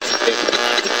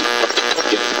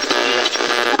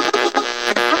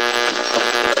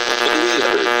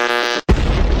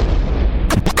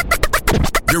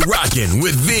rocking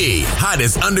with the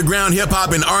hottest underground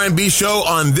hip-hop and R&B show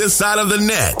on this side of the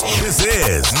net. This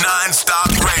is NonStop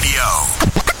Radio.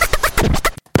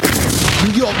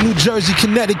 New York, New Jersey,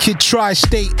 Connecticut,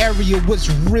 tri-state area, what's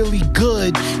really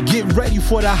good? Get ready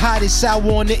for the hottest hour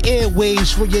on the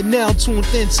airwaves, for you're now tuned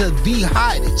into the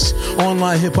hottest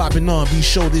online hip-hop and R&B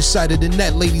show this side of the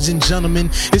net, ladies and gentlemen.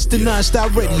 It's the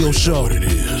NonStop Radio Show. What it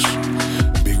is.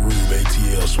 Big Rube,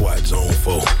 ATL, SWAT Zone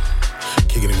 4.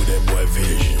 Kicking it with that boy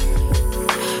Vision.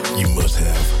 You must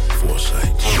have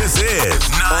foresight. This is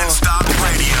NonStop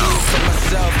Radio. For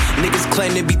myself, niggas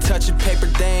claim they be touching paper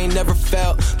they ain't never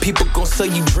felt. People gon' sell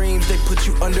you dreams, they put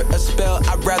you under a spell.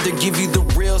 I'd rather give you the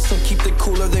real, some keep the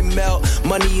cooler, they melt.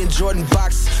 Money in Jordan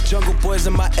boxes, Jungle Boys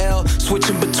in my L.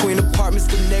 Switching between apartments,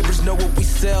 the neighbors know what we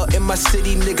sell. In my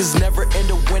city, niggas never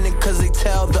end up winning cause they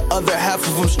tell. The other half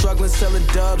of them struggling, selling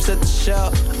dubs at the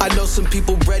shell. I know some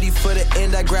people ready for the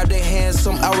end, I grab their hands.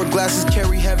 Some hourglasses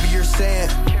carry heavier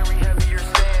sand.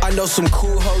 I know some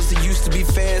cool hoes that used to be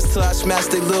fans till I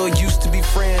smashed they little used to be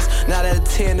friends. 9 out of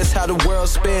 10, that's how the world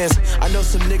spins. I know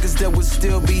some niggas that would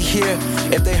still be here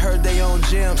if they heard they own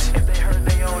gyms.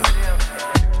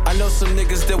 I know some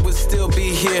niggas that would still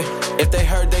be here if they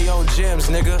heard they own gyms,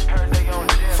 nigga.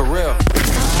 For real.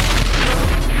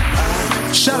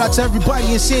 Shout out to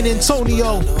everybody in San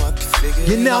Antonio.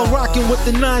 You're now rocking with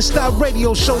the NonStop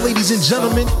Radio Show, ladies and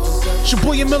gentlemen. It's your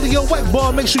boy Emilio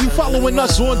Whiteball. Make sure you're following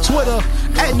us on Twitter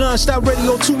at NonStop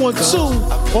Radio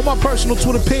 212. On my personal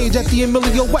Twitter page at the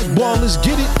Emilio Whiteball. Let's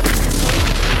get it.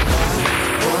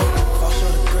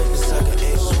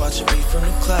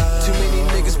 Too many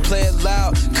niggas play it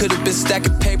loud. Could've been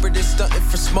stacking paper, they stunting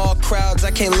for small crowds.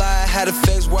 I can't lie, I had a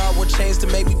phase where I wore chains to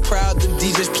make me proud. Them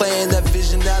DJs playing that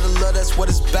vision out of love, that's what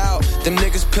it's about. Them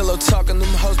niggas pillow talking,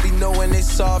 them hoes be knowing they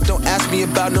soft. Don't ask me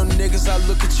about no niggas, I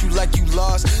look at you like you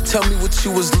lost. Tell me what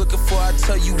you was looking for, I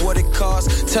tell you what it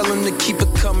costs. Tell them to keep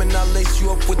it coming, I'll lace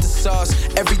you up with the sauce.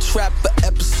 Every trap or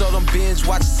episode on binge,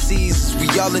 watch the seasons. We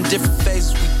all in different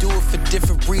phases, we do it for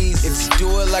different reasons. If you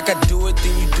do it like I do it,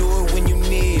 then you do it when you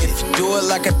need. If you do it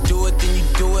like I do it, then you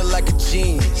do it like a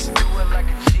genius. I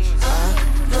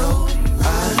know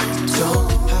I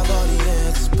don't have all the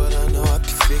answers, but I know I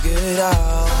can figure it out. I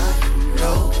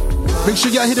know. Make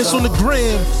sure y'all hit us on the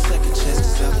gram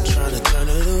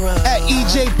at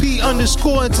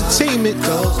EJP_entertainment.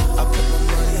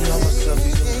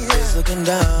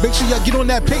 Make sure y'all get on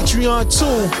that Patreon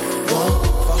too.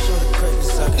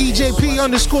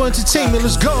 EJP_entertainment.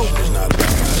 Let's go.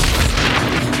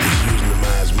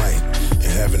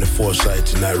 Having the foresight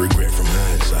to not regret from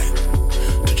hindsight.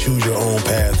 To choose your own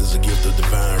path is a gift of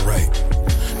divine right.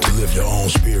 To live your own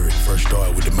spirit, first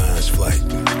start with the mind's flight.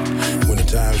 When the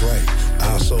time's right,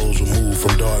 our souls will move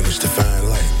from darkness to find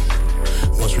light.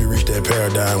 Once we reach that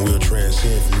paradigm, we'll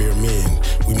transcend from mere men.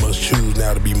 We must choose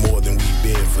now to be more than we've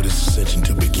been for this ascension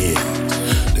to begin.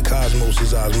 The cosmos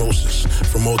is osmosis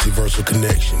from multiversal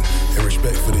connection. And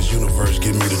respect for this universe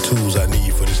give me the tools I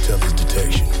need for this teller's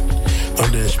detection.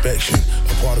 Under inspection,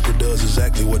 a particle does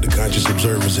exactly what the conscious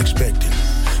observer is expecting.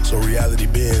 So reality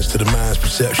bends to the mind's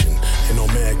perception, and no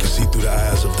man can see through the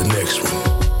eyes of the next one.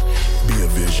 Be a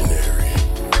visionary.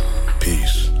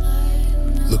 Peace.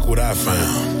 Look what I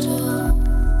found.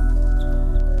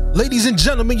 Ladies and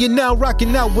gentlemen, you're now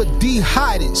rocking out with the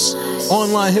hottest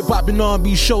online hip-hop and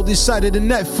R&B show this side of the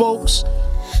net, folks.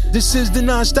 This is the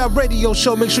NonStop Radio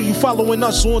Show. Make sure you're following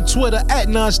us on Twitter at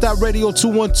NonStop Radio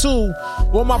 212.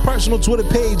 Or my personal Twitter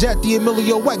page at the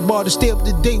Emilio Whiteball to stay up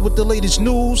to date with the latest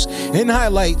news and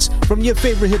highlights from your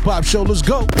favorite hip-hop show. Let's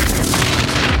go.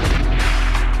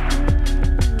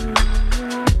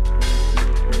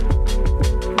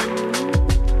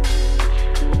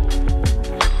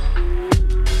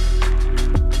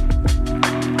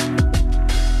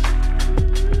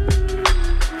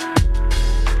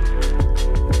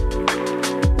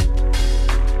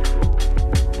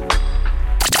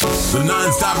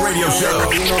 Radio show.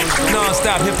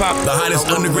 Non-stop hip-hop. The hottest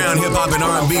underground hip-hop and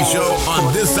R&B show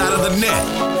on this side of the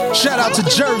net. Shout out to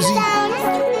Jersey.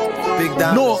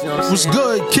 North was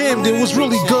good. Camden was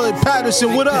really good.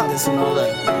 Patterson, what up?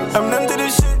 I'm numb to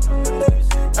this shit.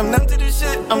 I'm numb to this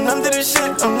shit. I'm numb to this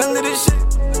shit. I'm numb to this shit.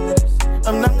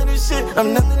 I'm numb to this shit.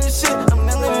 I'm numb to this shit. I'm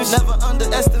numb to this shit. Never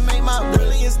underestimate my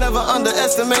brilliance. Never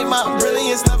underestimate my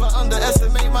brilliance. Never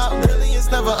underestimate my brilliance.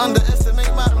 Never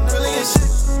underestimate my brilliance.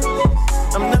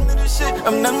 I'm numb to this shit.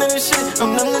 I'm numb to this shit.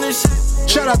 I'm numb to this shit.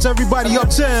 Shout out to everybody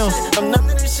uptown. I'm numb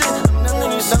to this shit. I'm numb to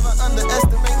this shit. Never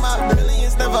underestimate my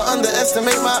brilliance. Never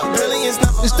underestimate my brilliance.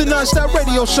 It's the NonStop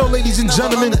Radio Show, ladies and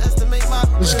gentlemen.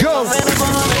 Let's go.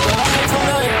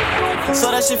 So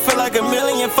that shit feel like a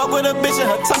million. Fuck with a bitch and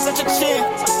her top such a chin.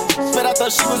 But I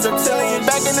thought she was reptilian.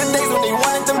 Back in the days when they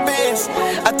wanted them bands.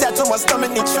 I tattooed my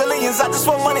stomach, need trillions. I just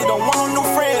want money, don't want no new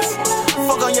friends.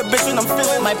 Fuck on your bitch when I'm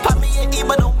feeling. Might pop me an E,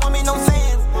 but don't want me no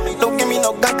Zans. Don't give me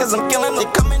no gun, cause I'm killing. They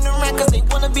coming around cause they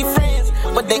wanna be friends.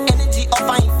 But they energy off,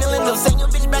 I ain't feeling them. Send your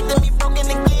bitch back to me broken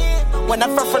again. When I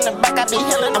first from the back, I be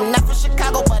healing. I'm not from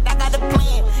Chicago, but I got a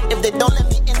plan. If they don't let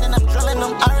me in, then I'm drilling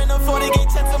them. I ran up 40, gave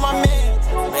 10 to my man.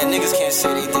 Man, niggas can't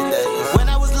say they did that. When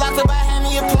I was locked up, I had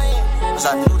me a plan. Cause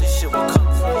I knew this shit would come.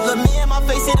 Look me in my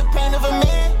face, see the pain of a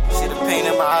man. See the pain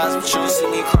in my eyes, but you don't see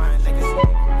me crying, niggas.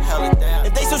 Hell it down.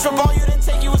 If they switch up on you, then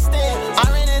take you a stand. I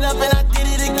ran it up and I did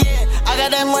it again. I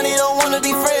got that money, don't wanna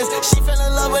be friends. She fell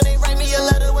in love when they write me a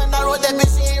letter. When I wrote that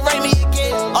bitch, she ain't write me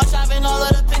again. All shopping all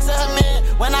of the pics of her man.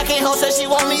 When I can't hold her, she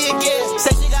want me again.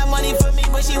 Say she got money for me,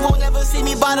 but she won't never see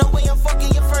me by the way I'm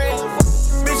fucking your friend.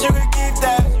 Bitch, you can keep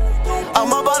that.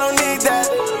 I'm up, I don't need that.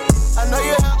 I know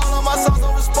you have all of my songs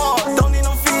on respond. Don't need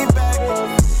no feedback.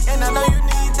 And I know you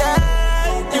need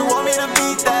that. You want me to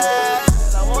beat that.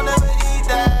 I won't ever eat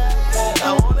that.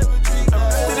 I won't ever drink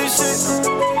that.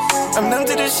 I'm numb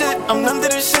to this shit. I'm numb to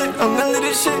this shit. I'm numb to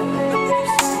this shit.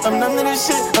 I'm numb to this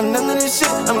shit. I'm numb to this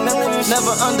shit. I'm numb to this shit.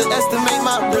 Never underestimate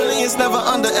my brilliance. Never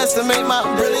underestimate my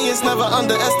brilliance. Never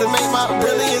underestimate my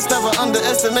brilliance. Never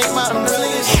underestimate my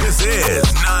brilliance. This is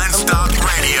NonStop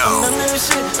Radio. I'm numb to this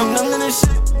shit. I'm numb to this shit.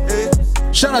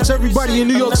 Shout out to everybody in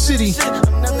New York City,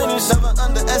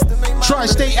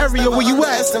 Tri-State area, where you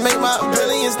at? It's the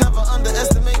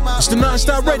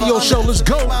NonStop Radio Show. Let's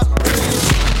go.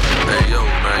 Hey yo,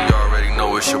 man, you already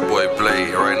know it's your boy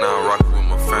Blade. Right now, I'm rocking with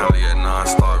my family at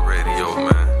NonStop Radio,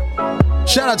 man.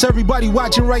 Shout out to everybody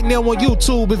watching right now on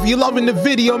YouTube. If you're loving the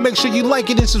video, make sure you like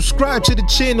it and subscribe to the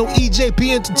channel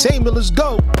EJP Entertainment. Let's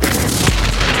go.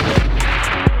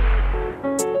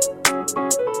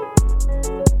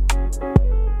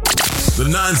 The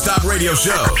NonStop Radio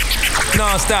Show.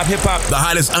 NonStop Hip Hop. The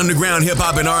hottest underground hip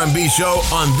hop and R&B show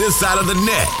on this side of the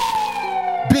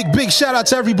net. Big shout out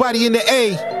to everybody in the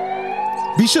A.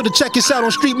 Be sure to check us out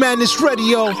on Street Madness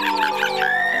Radio.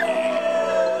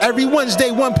 Every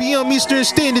Wednesday, 1 p.m. Eastern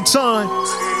Standard Time.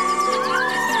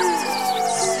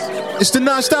 It's the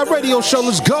NonStop Radio Show.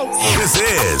 Let's go. This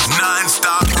is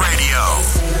NonStop Radio.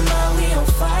 We on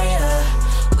fire.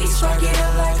 We spark it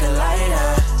up like a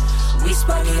lighter. We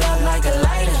spark it up like a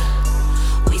lighter.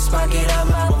 We spark it up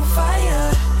like on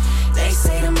fire. They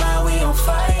say to my we on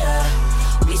fire.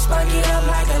 We spark it up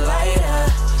like a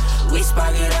lighter. We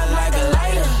spark it up like a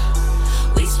lighter.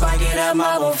 We spark it up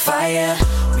mob on fire.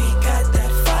 We got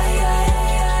that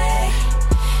fire.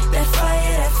 That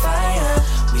fire, that fire.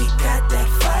 We got that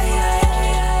fire.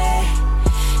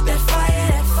 That fire,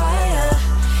 that fire.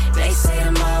 They say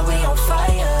to my we on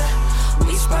fire.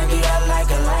 We spark it up like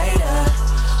a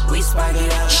lighter. We spark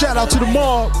it up. Shout out to the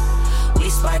mob. We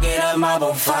spark it up, mob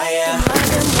on fire.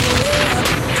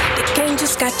 The game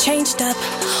just got changed up.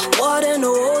 Water in the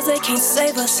walls, they can't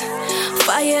save us.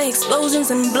 Fire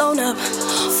explosions and blown up.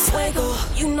 Fuego,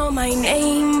 you know my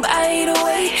name, by the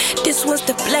way. This was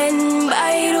the blend,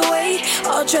 by the way.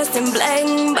 All dressed in black,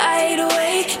 by the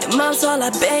way. The moms all I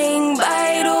bang,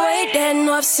 by the way. That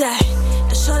north side,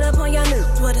 the shut up on your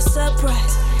nerves, what a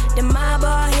surprise. The mob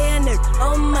all here, nerd,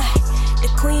 oh my. The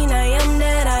queen, I am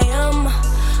that I am.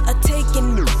 A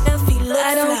taking every look.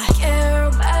 I don't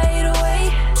care, by the way.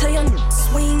 Tell your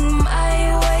swing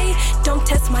my way. Don't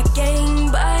test my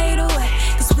game, by the way.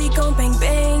 Cause we gon' bang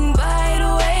bang, by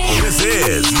the way. This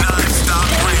is NonStop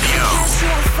Radio. Catch you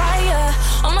on fire.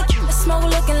 I'm a smoke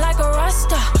looking like a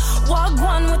rasta. Walk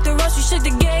one with the rush, you shook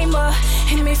the game up.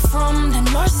 Hit me from the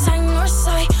north side, north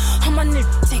side. On my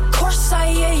nigga, take course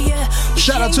side, yeah, yeah.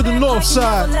 Shout out to the north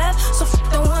side. So f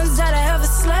the ones that I ever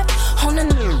slept on the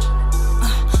new.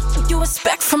 You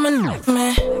expect from a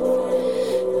man.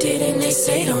 Didn't they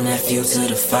say don't have fuel to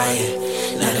the fire?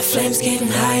 Now the flames getting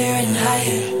higher and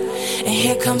higher. And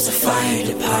here comes the fire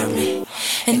department.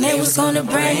 And they was gonna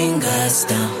bring us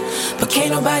down, but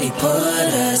can't nobody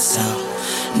put us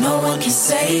out. No one can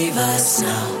save us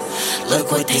now.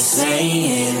 Look what they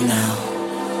saying now.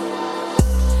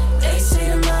 They say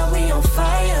to my we on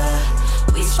fire.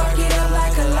 We spark it up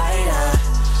like a lighter.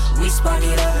 We spark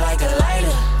it up like a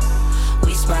lighter.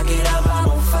 We spark it up, I'm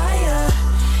on fire.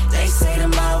 They say to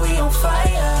my we on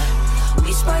fire.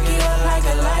 We spark it up like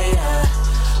a lighter.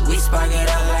 We spark it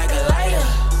up like a lighter.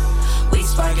 We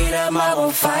spark it up, I'm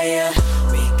on fire.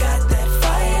 We got that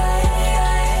fire.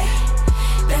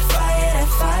 That fire, that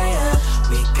fire.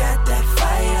 We got that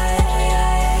fire.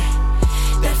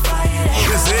 That fire, that fire.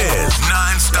 This is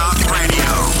NonStop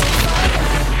Radio.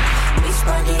 We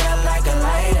spark it up like a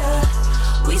lighter.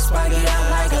 We spark it up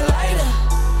like a lighter.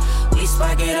 We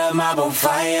spark it up, mob on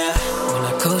fire. When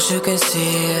I coast, you can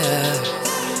see it.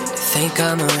 Think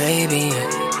I'm Arabian.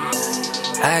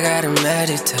 I got a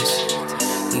magic touch.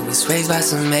 We was raised by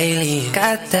some aliens.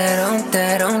 Got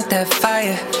that on that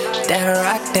fire. That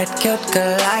rock that killed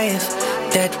Goliath.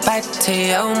 That bite to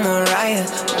your Mariah.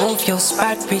 Move your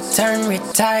spot, return,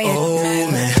 retire. Oh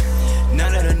man,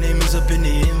 now that her name is up in the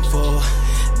info,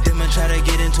 them I try to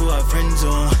get into our friend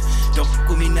zone. Don't fuck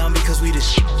with me now because we the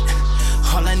shit.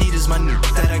 All I need is my new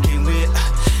that I came with.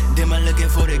 Them I looking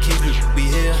for the kids, we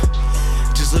here.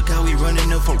 Just look how we running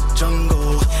the full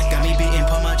jungle. Got me beating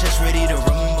on my chest, ready to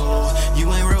rumble.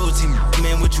 You ain't royalty,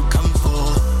 man, what you come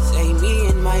for? Say me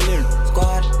and my little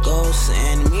squad goes,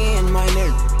 and me and my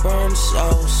little burn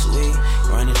so sweet.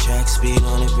 Run the track speed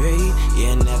on the beat.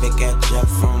 Yeah, never catch up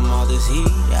from all this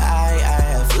heat.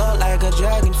 I float like a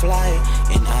dragonfly,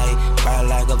 and I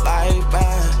ride like a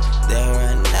viper. There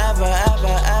will never,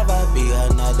 ever, ever be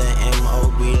another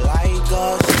MOB like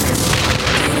us.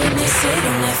 Didn't they say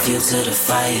don't let fuel to the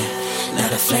fire? Now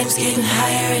the flames getting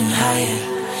higher and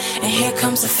higher. And here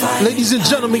comes the fire. Ladies and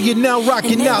gentlemen, you're now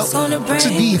rocking out to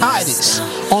the hottest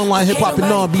online hip hop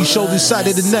and R&B show this side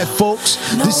of the net, folks.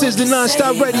 This is the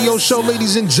NonStop Radio Show,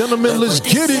 ladies and gentlemen. Let's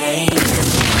get it.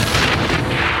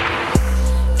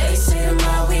 They say the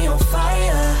mob, we on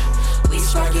fire. We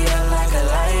spark it up like a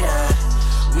lighter.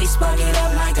 We spark it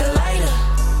up like a lighter.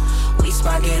 We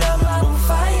spark it up like on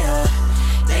fire.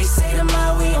 They say the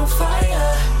mob, we on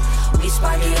fire. We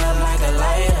spark it up like a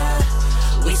lighter.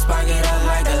 We spark it up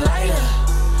like a lighter.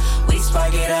 We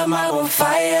spark it up, mob on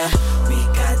fire. We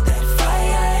got that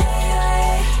fire,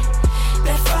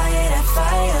 that fire, that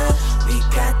fire. We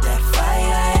got that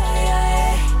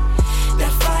fire,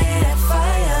 that fire, that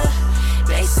fire.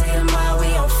 They say the mob,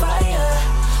 we on fire.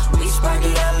 We spark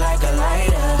it up like a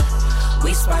lighter.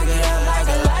 We spark it up like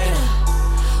a lighter.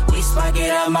 We spark it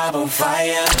up, mob on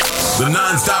fire. The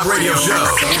NonStop Radio Show.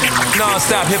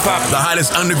 NonStop Hip Hop. The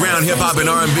hottest underground hip hop and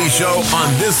R&B show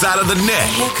on this side of the net.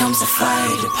 Here comes the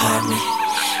fire department,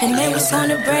 and they was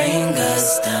gonna bring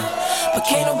us down, but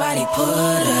can't nobody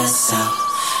put us out.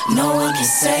 No one can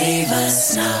save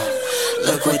us now.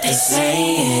 Look what they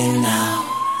saying now.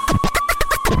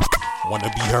 Want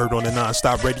to be heard on the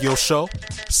NonStop Radio Show?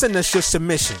 Send us your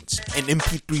submissions in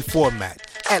MP3 format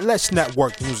at Let's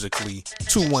Network Musically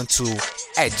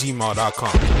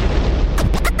 212@gmail.com.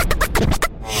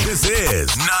 This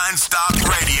is NonStop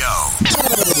Radio.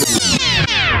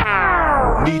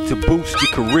 Need to boost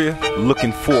your career?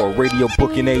 Looking for a radio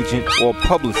booking agent or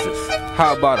publicist?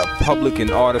 How about a public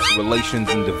and artist relations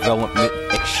and development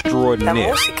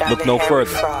extraordinaire? Look no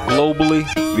further. Globally,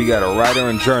 we got a writer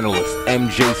and journalist,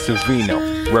 MJ Savino,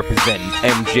 representing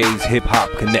MJ's Hip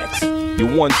Hop Connects. Your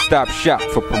one-stop shop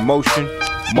for promotion,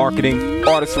 marketing,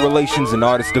 artist relations, and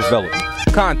artist development.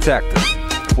 Contact us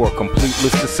for a complete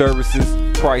list of services,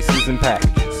 prices, and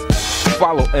packages.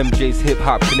 Follow MJ's Hip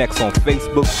Hop Connects on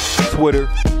Facebook, Twitter,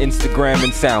 Instagram,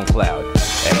 and SoundCloud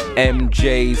at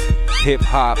MJ's Hip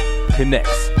Hop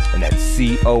Connects, and that's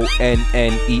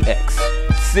CONNEX.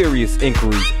 Serious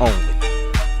inquiries only.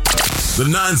 The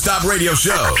NonStop Radio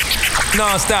Show.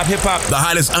 NonStop Hip Hop. The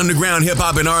hottest underground hip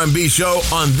hop and R&B show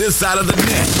on this side of the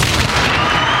net.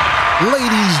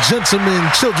 Ladies, gentlemen,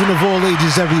 children of all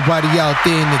ages, everybody out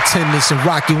there in attendance and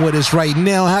rocking with us right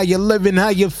now. How you living? How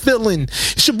you feeling?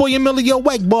 It's your boy Emilio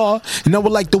Wackbar, and I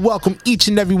would like to welcome each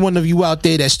and every one of you out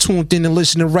there that's tuned in and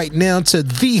listening right now to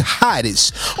the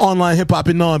hottest online hip-hop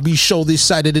and R&B show this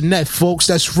side of the net, folks.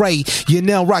 That's right. You're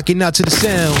now rocking out to the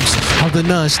sounds of the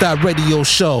NonStop Radio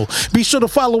Show. Be sure to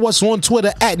follow us on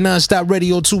Twitter at NonStop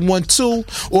Radio 212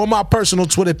 or my personal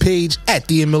Twitter page at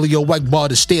the Emilio Wackbar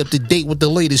to stay up to date with the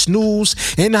latest news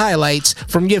and highlights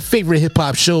from your favorite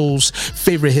hip-hop show's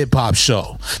favorite hip-hop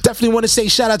show. Definitely want to say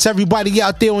shout out to everybody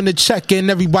out there on the check-in,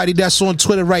 everybody that's on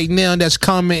Twitter right now that's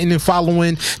commenting and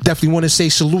following. Definitely want to say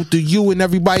salute to you and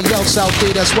everybody else out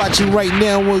there that's watching right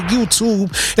now on YouTube.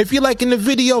 If you're liking the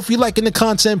video, if you're liking the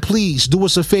content, please do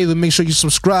us a favor. Make sure you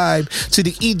subscribe to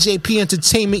the EJP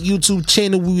Entertainment YouTube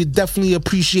channel. We would definitely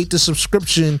appreciate the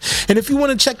subscription. And if you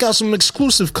want to check out some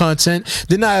exclusive content,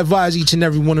 then I advise each and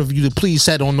every one of you to please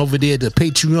head on over there to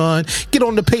Patreon. Get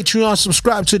on the Patreon,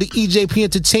 subscribe to the EJP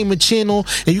Entertainment channel,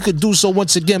 and you can do so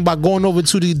once again by going over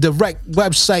to the direct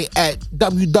website at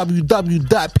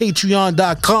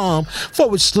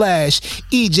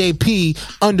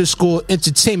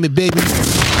www.patreon.com/EJP_entertainment, baby.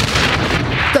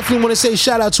 Definitely want to say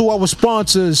shout out to our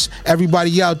sponsors.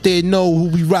 Everybody out there know who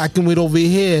we rocking with over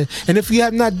here. And if you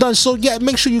have not done so yet,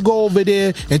 make sure you go over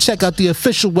there and check out the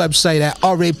official website at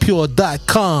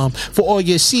rapure.com for all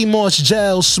your sea moss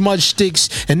gels, smudge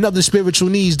sticks, and other spiritual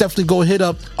needs. Definitely go hit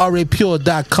up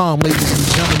rapure.com, ladies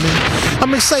and gentlemen.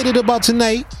 I'm excited about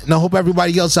tonight, and I hope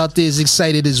everybody else out there is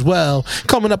excited as well.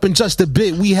 Coming up in just a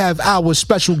bit, we have our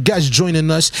special guest joining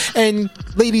us. And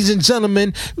ladies and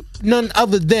gentlemen, none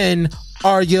other than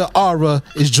Arya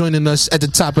is joining us at the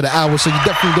top of the hour, so you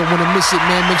definitely don't want to miss it,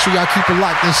 man. Make sure y'all keep it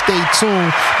locked and stay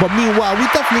tuned. But meanwhile, we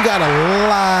definitely got a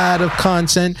lot of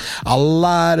content, a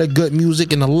lot of good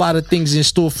music, and a lot of things in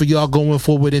store for y'all going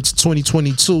forward into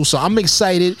 2022. So I'm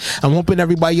excited. I'm hoping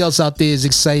everybody else out there is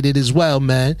excited as well,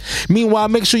 man. Meanwhile,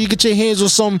 make sure you get your hands on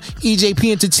some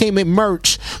EJP Entertainment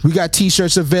merch. We got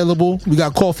t-shirts available. We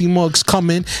got coffee mugs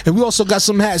coming, and we also got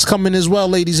some hats coming as well,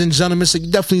 ladies and gentlemen. So you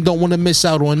definitely don't want to miss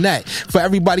out on that. For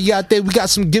everybody out there, we got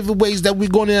some giveaways that we're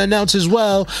going to announce as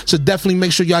well. So definitely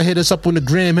make sure y'all hit us up on the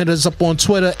gram, hit us up on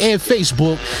Twitter and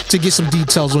Facebook to get some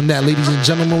details on that, ladies and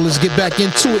gentlemen. Let's get back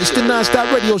into it. It's the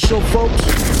NonStop Radio Show, folks.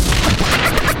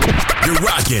 You're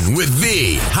rocking with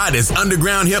the hottest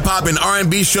underground hip-hop and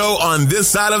R&B show on this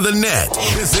side of the net.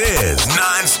 This is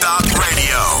NonStop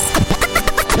Radio.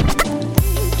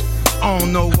 I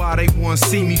don't know why they want to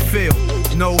see me fail.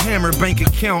 No Hammer bank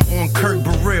account on Kurt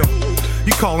Burrell.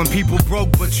 You calling people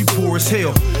broke, but you poor as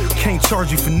hell. Can't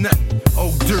charge you for nothing. Oh,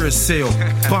 Duracell.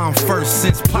 Bomb first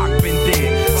since Pac been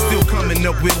dead. Still coming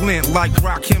up with lint like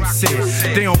Rakim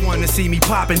said. They don't want to see me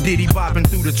popping, Diddy bopping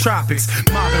through the tropics.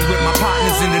 Mobbing with my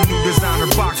partners in the new designer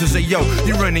boxers. Hey, yo,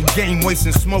 you running game,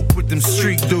 wasting smoke with them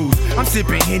street dudes. I'm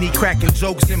sipping Henny, cracking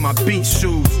jokes in my beach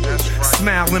shoes.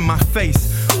 Smile in my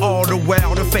face. All the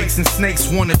while the fakes and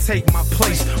snakes wanna take my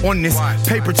place. On this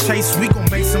paper chase, we gon'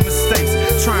 make some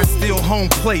mistakes. Try and steal home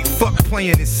plate, fuck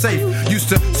playing it safe. Used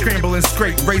to scramble and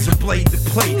scrape, razor blade to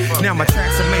plate. Now my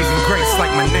track's amazing grace,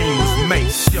 like my name was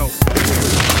Mace, yo.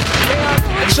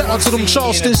 Shout out to them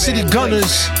Charleston City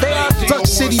Gunners. Duck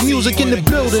City Music in the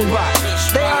building.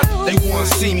 They wanna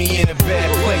see me in a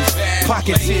bad place.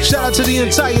 Pockets here. Shout out to the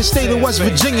entire state of West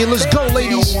Virginia. Let's go,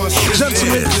 ladies,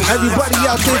 gentlemen, everybody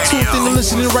out there tuned in and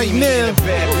listening right now.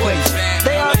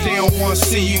 They don't wanna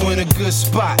see you in a good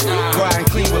spot. Riding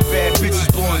clean with bad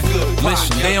bitches blowing good.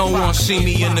 Listen, they don't wanna see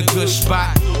me in a good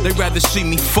spot. They rather see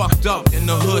me fucked up in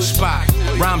the hood spot.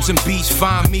 Rhymes and beats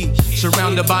find me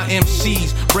surrounded by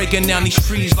MCs, breaking down these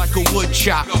trees like a wood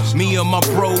chop. Me and my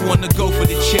bro wanna go for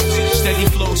the chips. Steady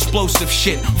flow, explosive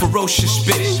shit, ferocious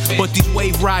spit. But these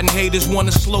wave riding haters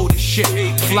wanna slow the shit.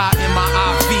 Fly in my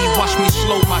IV, watch me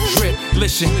slow my drip.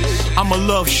 Listen, I'm a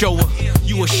love shower,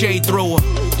 you a shade thrower.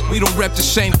 We don't rep the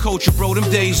same culture, bro, them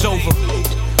days over.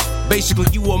 Basically,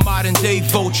 you a modern day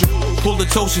vulture. Pull the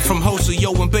toasty from Hosa,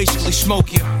 yo, and basically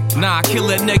smoke ya. Nah, I kill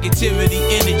that negativity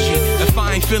energy. If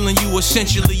I ain't feeling you,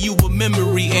 essentially you a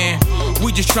memory. And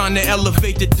we just trying to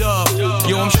elevate the dub.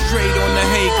 Yo, I'm straight on the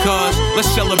hay, cuz let's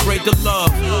celebrate the love.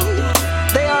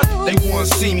 They wanna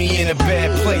see me in a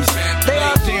bad place.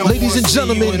 Ladies and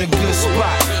gentlemen,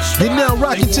 you're now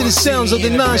rocking to the sounds of the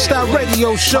NonStop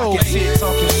Radio Show.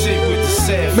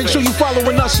 Make sure you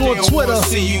following us on Twitter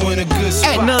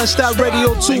at NonStop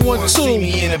Radio 212.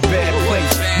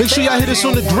 Make sure y'all hit us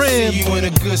on the gram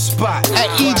at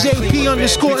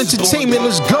EJP_entertainment.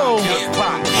 Let's go.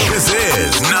 This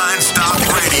is NonStop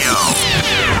Radio.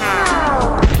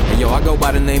 Hey, yo, I go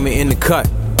by the name of In the Cut.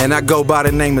 And I go by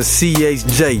the name of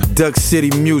CHJ, Duck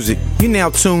City Music. You now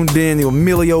tuned in to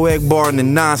Emilio Egbar and the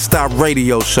NonStop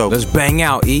Radio Show. Let's bang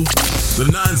out, E. The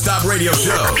NonStop Radio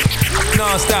Show.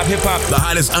 NonStop hip-hop. The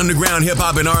hottest underground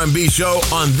hip-hop and R&B show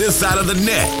on this side of the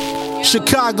net.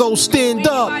 Chicago, stand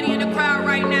up.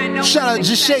 Shout out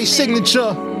Jashay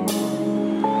Signature.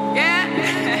 Yeah,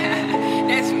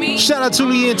 that's me. Shout out to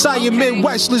the entire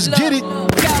Midwest. Let's get it.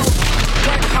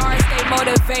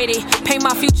 Motivated, paint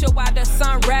my future while the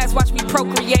sun rise, watch me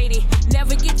procreate it.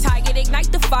 Never get tired,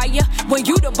 ignite the fire. When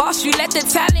you the boss, you let the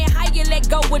talent higher. Let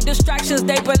go with distractions,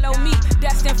 they below me,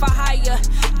 destined for higher.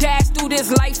 Dash through this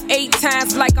life 8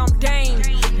 times like I'm Dame.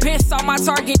 Been saw my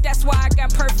target, that's why I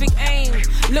got perfect aim.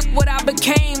 Look what I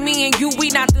became, me and you, we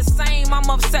not the same. I'm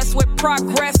obsessed with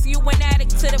progress, you an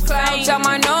addict to the flame. On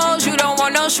my nose, you don't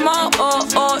want no smoke.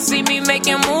 See me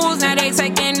making moves, now they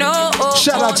taking no.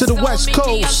 Shout out to the West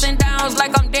Coast. Ups and downs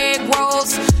like I'm dead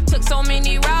gross. Took so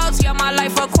many routes, yeah, my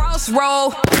life a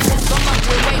crossroad. Come up,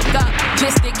 we wake up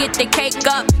just to get the cake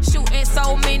up. Shooting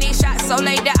so many shots so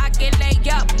late that I can lay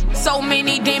up. So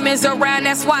many demons around,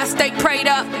 that's why I stay prayed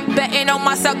up. Betting on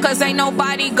myself, cause ain't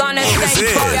nobody gonna stay. This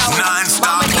is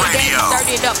NonStop Radio.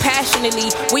 up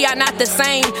passionately. We are not the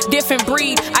same, different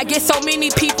breed. I get so many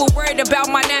people worried about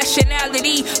my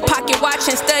nationality. Pocket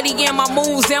watching, studying my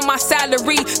moves and my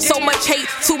salary. So much hate,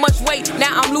 too much weight,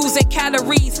 now I'm losing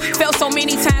calories. Fell so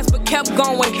many times but kept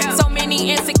going. So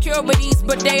many insecurities,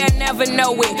 but they'll never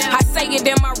know it. I say it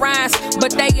in my rhymes,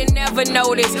 but they'll never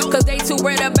notice. Cause they too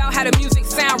worried about how the music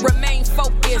sound. Remain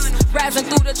focused, rising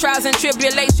through the trials and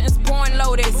tribulations. Born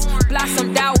lotus,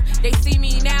 blossomed out. They see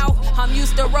me now, I'm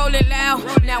used to rolling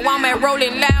loud. Now I'm at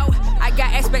rolling loud. I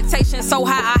got expectations so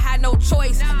high, I had no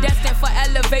choice. Destined for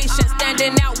elevation,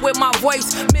 standing out with my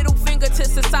voice. Middle finger to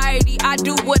society, I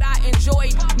do what I enjoy.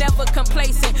 Never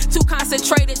complacent, too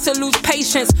concentrated to lose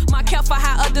patience. My care for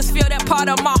how others feel, that part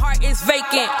of my heart is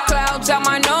vacant. Clouds on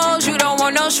my nose, you don't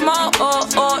want no smoke.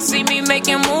 See me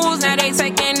making moves, now they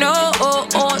taking no.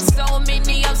 So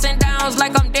many ups and downs,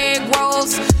 like I'm dead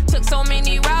gross. Took so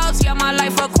many routes, yeah, my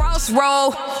life a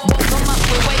crossroad. Woke them up,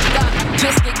 we wake up,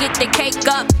 just to get the cake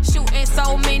up. Shooting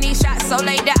so many shots, so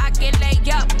late that I can lay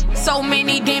up. So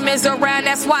many demons around,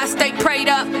 that's why I stay prayed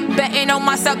up. Betting on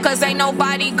myself, cause ain't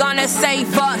nobody gonna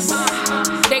save us.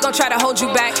 They gon' try to hold you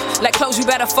back, like clothes, you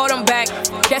better fold them back.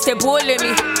 That's that bull in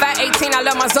me. 518, I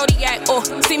love my zodiac.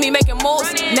 See me making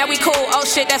moves, now we cool. Oh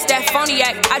shit, that's that phony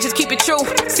act. I just keep it true,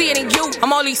 see it in you.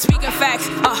 I'm only speaking facts.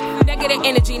 Negative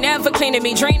energy, never cleaning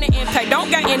me. Dream the impact,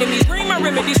 don't got enemies. Bring my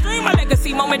remedy, stream my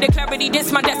legacy. Moment of clarity,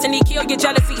 this my destiny. Kill your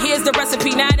jealousy, here's the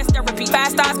recipe. Now that's therapy.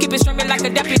 5 stars, keep it streaming like a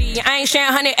deputy. I ain't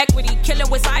sharing 100 equity, killing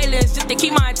with silence just to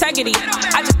keep my integrity.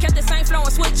 I just kept the same flow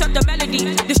and switch up the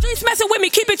melody. The streets messing with me,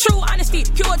 keep it true, honesty.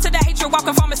 Cure to the hatred,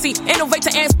 walking pharmacy. Innovate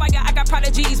to inspire, I got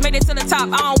prodigies. Made it to the top,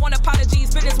 I don't want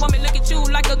apologies. Business woman look at you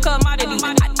like a commodity.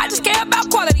 I just care about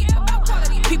quality.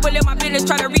 People in my business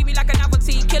try to read me like a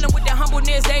novelty. Killing with their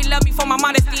humbleness, they love me for my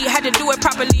modesty. Had to do it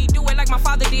properly, do it like my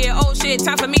father did. Oh shit,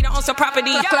 time for me to own some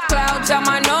property. Clouds on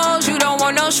my nose, you don't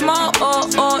want no smoke.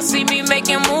 See me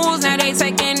making moves, now they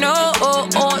taking no.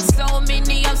 So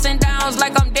many ups and downs,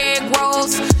 like I'm dead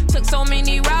gross. Took so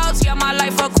many routes, yeah, my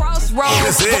life a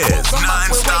crossroads. This is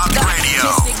NonStop Radio.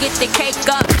 Just to get the cake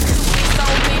up. So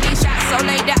many shots, so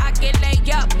late that I can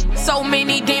lay up. So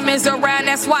many demons around,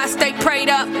 that's why I stay prayed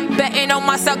up. Betting on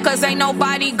myself, cause ain't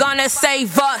nobody gonna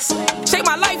save us. Shake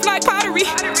my life like pottery,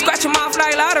 scratch them off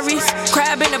like lotteries.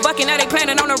 Crab in the bucket, now they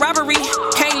planning on a robbery.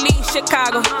 Can't leave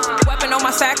Chicago, weapon on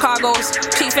my side cargoes.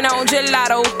 Chiefin' on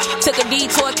gelato, took a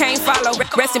detour, can't follow.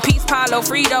 Rest in peace, Paulo,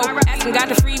 Frito. Asking God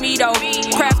to free me though.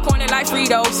 Crabs corner like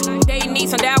Fritos. They need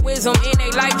some Taoism in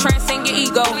their life, transcend your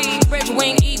ego. Spread your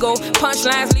wing eagle,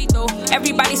 punchlines lethal.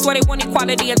 Everybody swear they want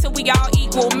equality until we all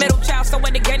equal. Middle child, so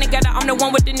when they get together, I'm the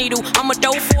one with the needle. I'm a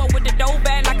dope forward with the dope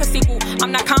bad like a sequel.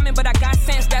 I'm not common, but I got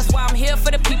sense, that's why I'm here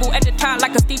for the people. At the top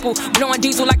like a steeple, blowing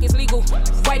diesel like it's legal.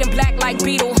 White and black like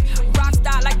Beetle, rock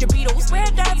star like the Beatles.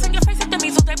 Red dots on your face like the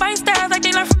measles. They bite stars like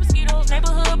they learn from mosquitoes.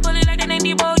 Neighborhood bully like they named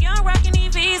Debo. Young rockin'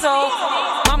 Eviso.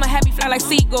 Mama happy fly like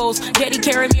seagulls. Daddy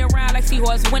carry me around like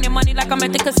seahorse. Winning money like I'm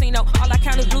at the casino. All I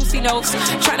count is blue C notes.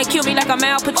 Trying to kill me like I'm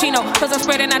Al Pacino. Cause I'm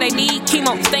spreading out they need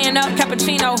chemo. Staying up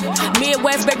cappuccino.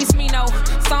 Midwest baby Smino.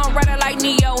 Songwriter like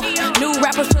Neo. New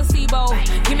rappers placebo.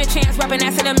 Give me a chance rapping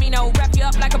acid amino. Wrap you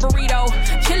up like a burrito.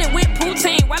 Chillin' with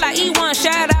poutine while I eat one.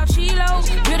 Shout out Chilo.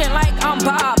 Building like I'm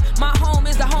Bob. My home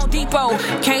is the Home Depot.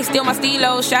 Can't steal my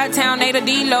stilo. Shot-town, Nate a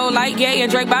D-Lo. Like Ye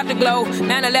and Drake bout to glow.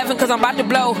 9/11 cause I'm about to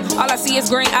blow. All I see is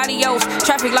green, adios.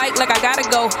 Traffic light like I gotta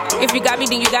go. If you got me,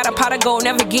 then you got a pot of gold.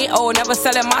 Never get old, never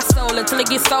selling my soul until it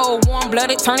gets sold.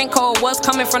 Warm-blooded, turning cold. What's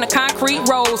coming from the concrete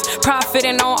rolls?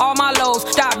 Profiting on all my lows.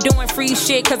 Stop doing free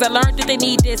shit cause I learned that they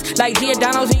need this. Like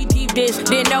Giordano's need deep dish.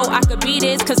 Didn't know I could be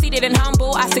this. Conceited and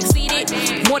humble, I succeeded.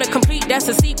 More to complete, that's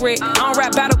a secret. On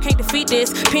rap battle, can't defeat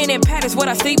this. Pen and pad is what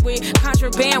I sleep with.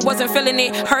 Contraband, wasn't feeling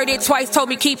it. Heard it twice, told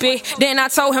me keep it. Then I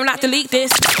told him not to leak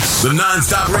this. The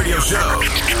NonStop Radio Show.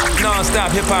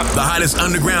 Non-stop hip-hop. The hottest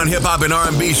underground hip-hop and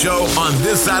R&B show on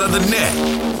this side of the net.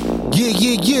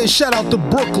 Yeah. Shout out to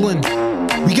Brooklyn.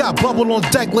 We got Bubble on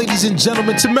deck, ladies and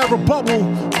gentlemen. Tamara Bubble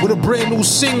with a brand new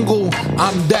single,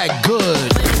 I'm That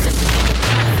Good.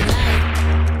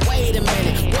 Wait a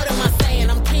minute, what am I saying?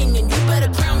 I'm king and you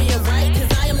better crown me a right,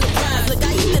 cause I am the prize. Look,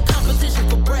 I eat the competition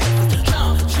for breakfast.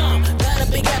 Chomp, got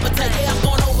a big appetite. Yeah, I'm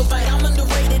on overbite. I'm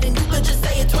underrated and you could just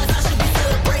say it twice. I should be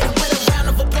celebrated with a round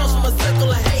of applause from a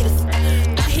circle of haters.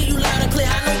 I hear you loud and clear.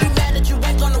 I know you mad that you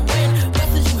ain't gonna win.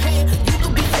 Message you had, you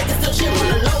could be taking still shit on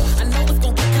the low. I know it's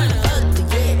gonna get kinda ugly,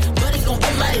 yeah, but it's gonna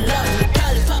get mighty lovely.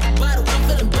 Probably pop a bottle, I'm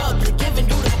feeling bubbly. Giving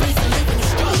you the peace and leaving you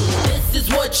struggling. This is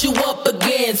what you up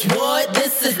against, what?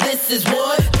 This is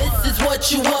what? This is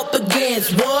what you up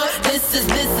against, what? This is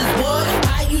what?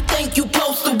 How you think you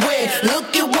supposed to win?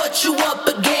 Look at what you up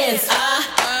against.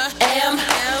 I am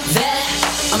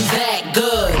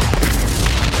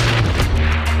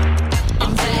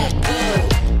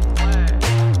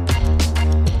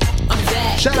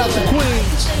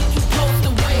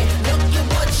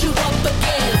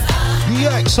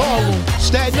Bronx, Harlem,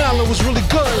 Staten Island was really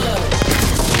good.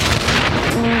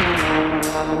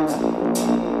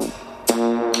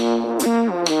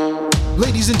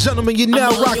 Ladies and gentlemen, you're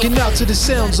now rocking out to the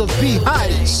sounds of the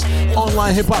hottest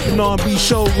online hip hop and R&B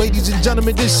show. Ladies and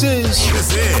gentlemen, this is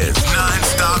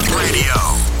NonStop Radio.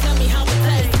 Tell me how it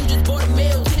tastes. You just bought a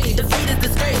meal ticket. Defeat is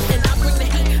disgrace, and I bring the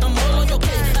heat. I'm all on your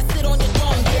case. I sit on your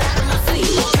throne. Get out of my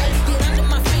seat. Okay, get under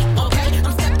my feet. Okay,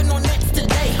 I'm stepping on next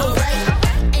today.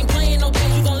 Alright, ain't playing no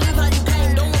games. You gon' live how you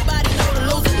came. Don't nobody know the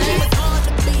losing name. It's hard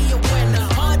to be a winner.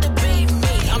 Hard to be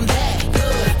me. I'm that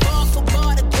good. Bar for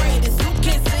bar, the greatest. You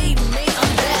can't see me.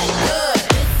 I'm that good.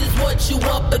 This is what you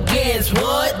up against.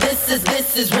 What? This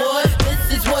is what?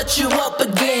 This is what you up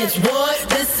against. What?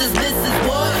 This is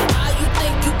what? How you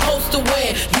think you supposed to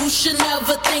win? You should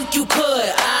never think you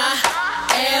could. I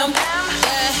am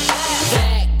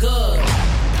that good.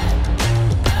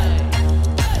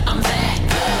 I'm that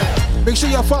good. Make sure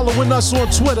y'all following us on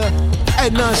Twitter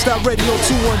at NonStop Radio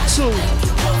 212.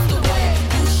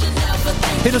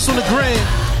 Hit us on the gram.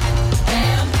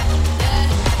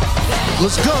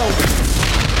 Let's go.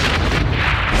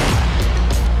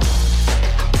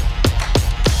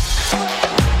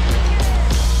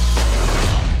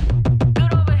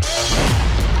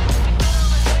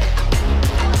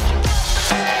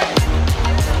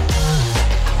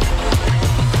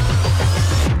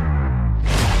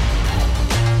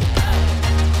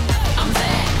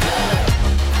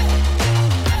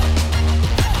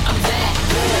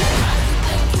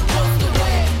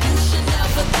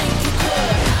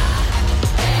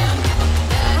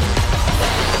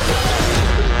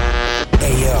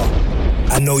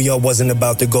 I know y'all wasn't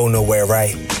about to go nowhere,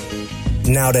 right?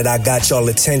 Now that I got y'all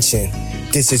attention,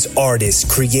 this is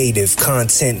artist, creative,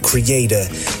 content creator,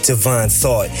 Divine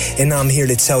Thought, and I'm here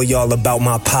to tell y'all about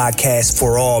my podcast,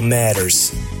 For All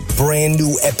Matters. Brand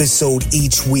new episode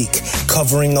each week,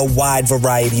 covering a wide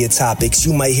variety of topics.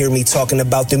 You might hear me talking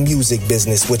about the music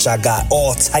business, which I got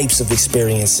all types of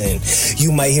experience in.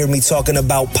 You might hear me talking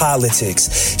about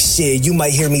politics. Shit, you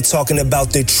might hear me talking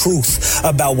about the truth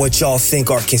about what y'all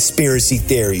think are conspiracy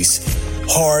theories.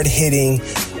 Hard-hitting,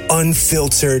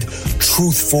 unfiltered,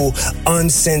 truthful,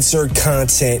 uncensored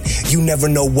content. You never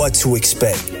know what to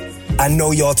expect. I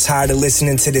know y'all tired of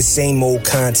listening to the same old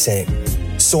content.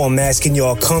 So I'm asking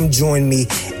y'all, come join me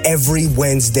every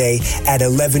Wednesday at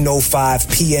 11:05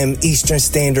 p.m. Eastern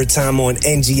Standard Time on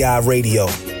NGI Radio.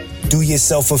 Do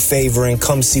yourself a favor and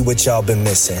come see what y'all been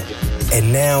missing.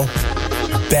 And now,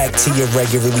 back to your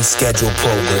regularly scheduled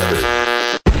program.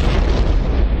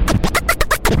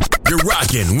 You're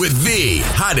rocking with the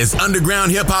hottest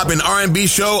underground hip-hop and R&B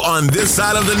show on this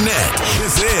side of the net.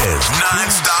 This is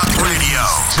NonStop Radio.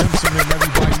 Gentlemen,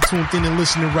 everybody tuned in and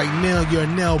listening right now, you're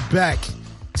now back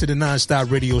to the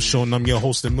NonStop Radio Show, and I'm your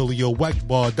host, Emilio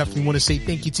Weckbar. Definitely want to say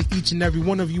thank you to each and every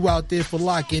one of you out there for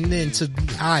locking in to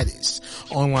the hottest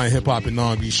online hip-hop and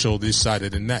R&B show this side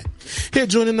of the net. Here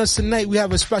joining us tonight, we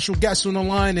have a special guest on the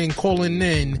line, and calling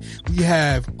in, we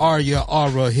have Arya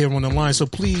here on the line. So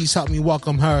please help me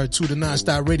welcome her to the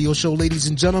NonStop Radio Show. Ladies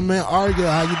and gentlemen, Arya,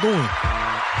 how you doing?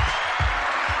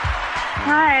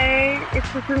 Hi,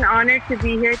 it's just an honor to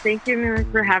be here. Thank you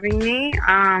for having me.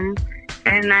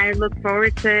 And I look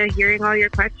forward to hearing all your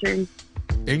questions.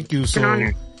 Thank you. It's So an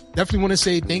honor. definitely want to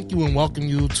say thank you and welcome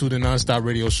you to the NonStop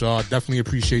Radio Show. I definitely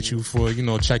appreciate you for,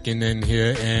 checking in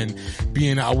here and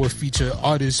being our featured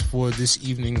artist for this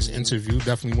evening's interview.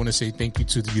 Definitely want to say thank you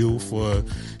to you for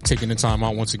taking the time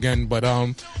out once again. But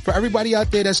for everybody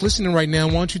out there that's listening right now,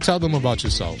 why don't you tell them about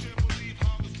yourself?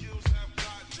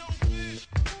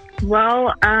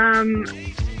 Well,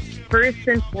 first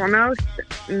and foremost,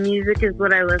 music is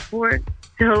what I live for.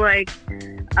 So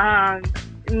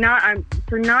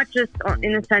not just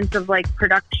in the sense of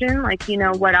production,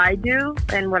 what I do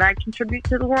and what I contribute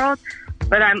to the world,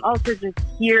 but I'm also just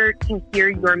here to hear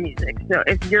your music. So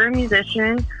if you're a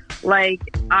musician, I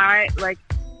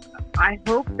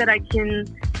hope that I can,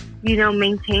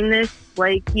 maintain this,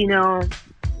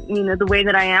 the way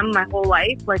that I am my whole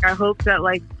life. I hope that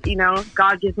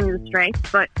God gives me the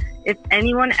strength. But if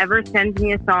anyone ever sends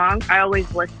me a song, I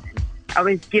always listen. I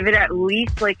always give it at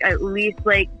least 20,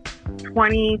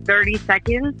 30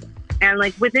 seconds. And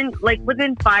within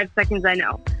 5 seconds, I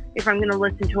know if I'm going to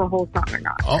listen to a whole song or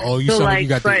not. You sound like you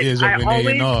got the ears open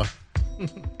A&R.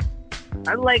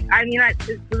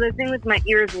 The thing with my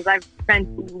ears is I've spent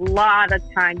a lot of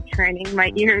time training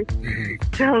my ears. Mm-hmm.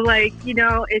 So,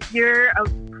 if you're a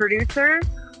producer,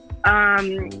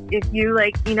 if you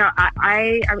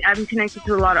I'm connected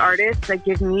to a lot of artists that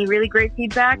give me really great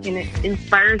feedback, and it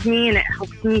inspires me and it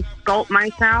helps me sculpt my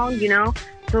sound,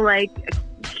 So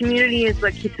community is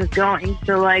what keeps us going.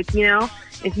 So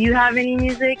if you have any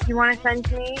music you want to send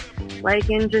to me, like,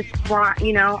 and just want,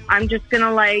 you know, I'm just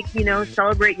gonna, like, you know,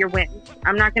 celebrate your wins.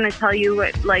 I'm not gonna tell you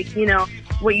what, like, you know,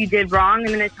 what you did wrong.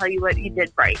 I'm gonna tell you what you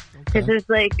did right. Because it's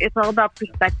like, it's all about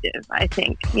perspective, I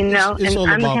think, you know. It's and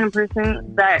I'm the kind of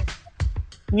person that,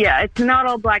 yeah, it's not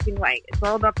all black and white. It's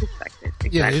all about perspective.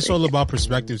 Exactly. Yeah, it's all about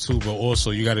perspective too, but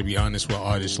also you got to be honest with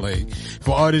artists. Like,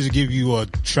 for artists to give you a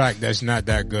track that's not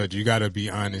that good, you got to be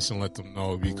honest and let them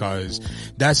know, because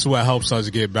that's what helps us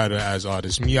get better as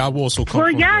artists. Me, I've also come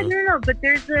from no, but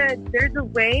there's a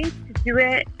way to do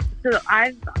it. So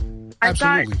I've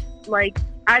got, like,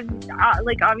 I've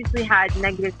obviously had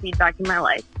negative feedback in my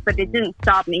life, but it didn't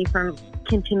stop me from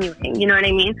continuing. You know what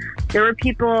I mean? There were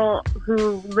people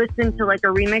who listened to, like, a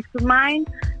remix of mine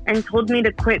and told me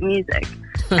to quit music.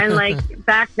 And, like,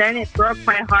 back then it broke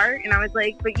my heart, and I was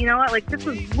like, but you know what? Like, this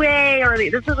was way early.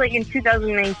 This was, like, in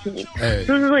 2019. Hey. This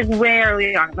was, like, way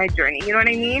early on in my journey. You know what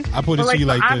I mean? I put it to you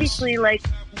like this. Obviously, like,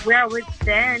 where I was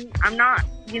then, I'm not,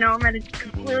 you know, I'm at a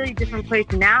completely different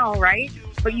place now, right?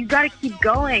 But you got to keep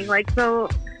going. Like, so,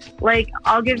 like,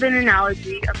 I'll give an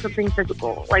analogy of something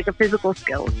physical, like a physical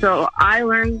skill. So I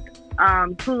learned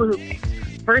hula hooping.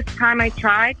 First time I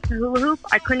tried to hula hoop,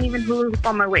 I couldn't even hula hoop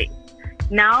on my waist.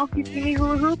 Now, if you see me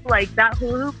hula hoop, like, that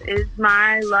hula hoop is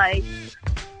my, like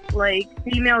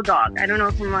female dog. I don't know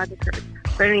if I'm allowed to curse.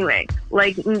 But anyway,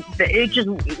 like, it just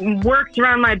works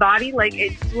around my body. Like,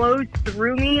 it flows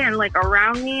through me and, like,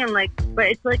 around me. And, like, but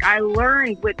it's like I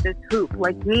learned with this hoop.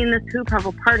 Like, me and this hoop have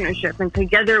a partnership. And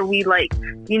together we, like,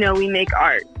 you know, we make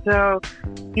art. So,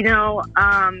 you know,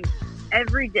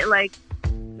 every day, like,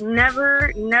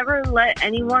 never let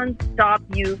anyone stop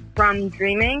you from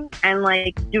dreaming and,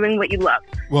 like, doing what you love.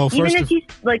 Well, even if you,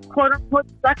 like, quote unquote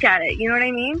suck at it, you know what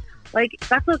I mean? Like,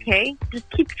 that's okay. Just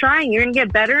keep trying. You're gonna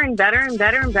get better and better and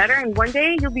better and better, and one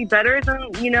day you'll be better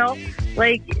than, you know,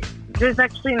 like, there's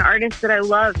actually an artist that I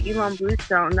love, Elon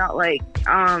Bluestone, that, like,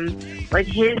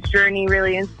 his journey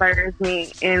really inspires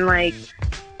me. And, like,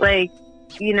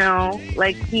 you know,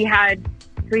 like, he has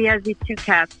these two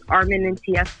cats, Armin and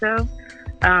Tiesto.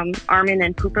 Armin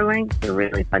and Pooperling. It's a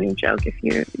really funny joke if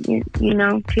you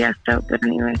know Tiesto, but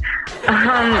anyway.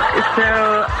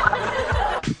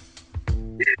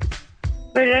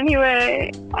 But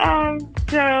anyway,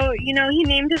 so, you know, he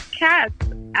named his cats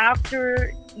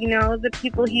after, you know, the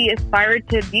people he aspired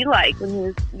to be like when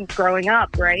he was growing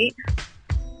up, right?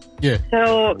 Yeah.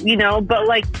 So, you know, but,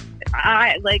 like,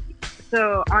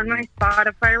 so on my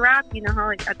Spotify rap, you know how,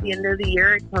 like, at the end of the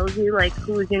year it tells you, like,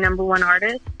 who is your number one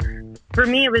artist? For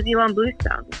me, it was Elon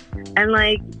Bluestone. And,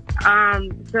 like,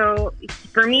 so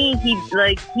for me,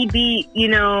 he beat, you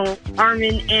know,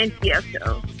 Armin and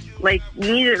Tiesto. Like,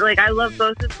 neither, like, I love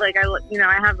both of, like, you know,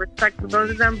 I have respect for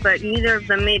both of them, but neither of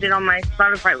them made it on my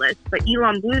Spotify list. But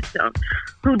Elon Bluestone,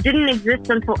 who didn't exist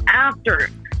until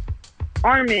after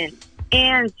Armin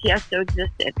and Tiesto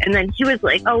existed. And then he was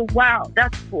like, oh, wow,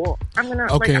 that's cool. I'm going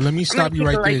to, okay, like, let me stop you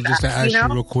right there, like, just to ask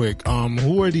you real quick.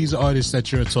 Who are these artists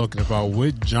that you're talking about?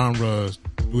 What genre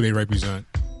do they represent?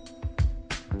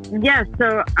 Yeah,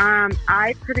 so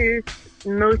I produce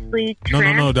mostly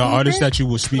trance No, the music. artists that you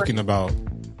were speaking about.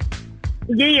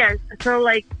 Yeah. So,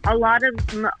 like, a lot of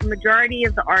majority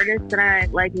of the artists that I,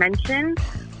 like, mentioned,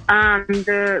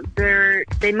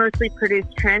 they mostly produce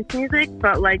trance music,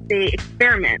 but, like, they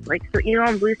experiment. Like, so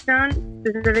Elon Bluestone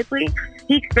specifically,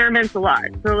 he experiments a lot.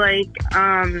 So, like,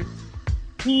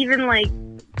 he even, like,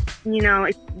 you know,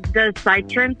 it does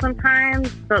psytrance sometimes,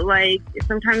 but, like,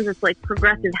 sometimes it's, like,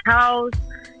 progressive house.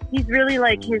 He's really,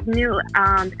 like, his new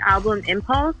album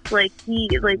Impulse, like, he,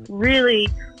 like, really,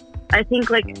 I think,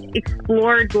 like,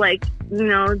 explored, like, you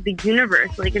know, the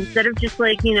universe. Like, instead of just,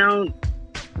 like, you know,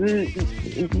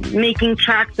 making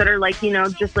tracks that are, like, you know,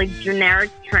 just, like, generic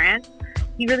trance,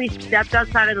 he really stepped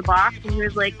outside of the box, and he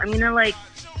was like, I'm gonna, like,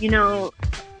 you know,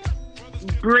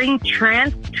 bring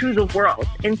trance to the world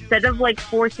instead of, like,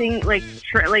 forcing, like,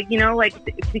 like, you know, like,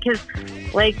 because,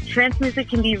 like, trance music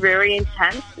can be very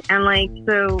intense, and, like,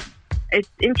 so it's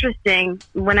interesting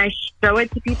when I show it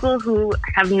to people who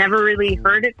have never really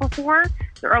heard it before.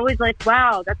 They're always like,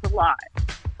 wow, that's a lot.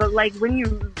 But, like, when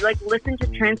you, like, listen to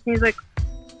trance music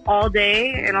all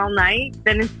day and all night,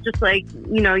 then it's just, like,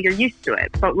 you know, you're used to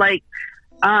it. But, like,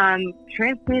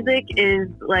 trance music is,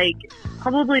 like,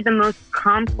 probably the most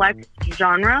complex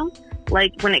genre.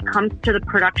 Like, when it comes to the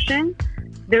production,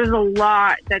 there's a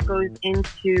lot that goes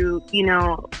into, you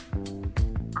know,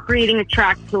 creating a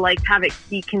track to, like, have it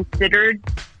be considered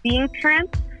being trance,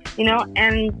 you know,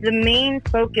 and the main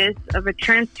focus of a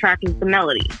trance track is the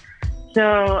melody.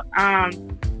 So,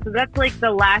 so that's, like,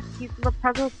 the last piece of the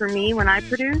puzzle for me when I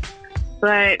produce.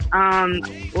 But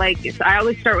like so I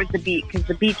always start with the beat because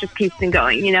the beat just keeps me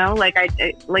going, you know. Like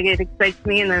like it excites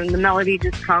me, and then the melody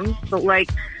just comes.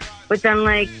 But then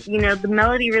like you know the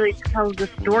melody really tells the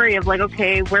story of like,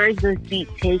 okay, where is this beat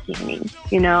taking me?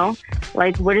 You know,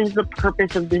 like what is the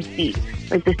purpose of this beat?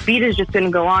 Like this beat is just going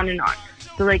to go on and on.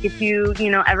 So like if you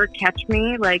know ever catch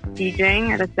me like DJing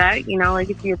at a set, you know, like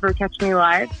if you ever catch me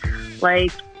live,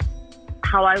 like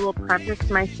how I will preface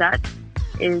my set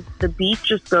is the beat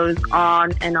just goes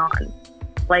on and on.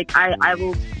 Like I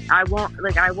won't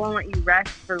let you rest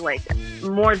for like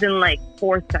more than like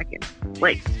 4 seconds.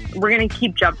 Like we're gonna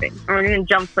keep jumping, and we're gonna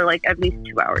jump for like at least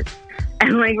 2 hours,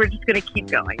 and like we're just gonna keep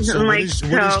going. So and, what like, is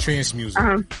trance music?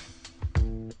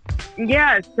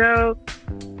 Yeah, so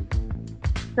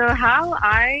how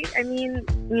I mean,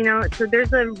 you know, so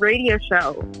there's a radio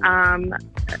show,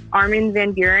 Armin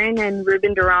van Buren and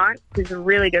Ruben Durant, who's a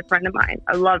really good friend of mine.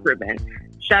 I love Ruben.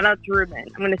 Shout out to Ruben.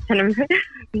 I'm gonna send him.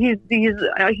 He's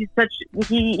such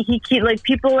he keep like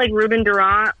people like Ruben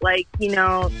Durant, like you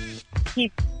know,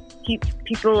 keep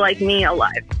people like me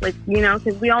alive, like you know,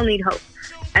 because we all need hope.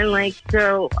 And like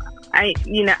so,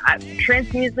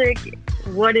 trance music.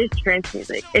 What is trance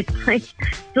music? It's like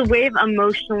it's a way of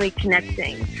emotionally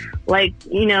connecting, like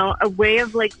you know, a way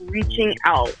of like reaching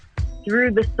out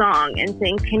through the song and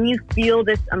saying, can you feel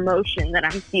this emotion that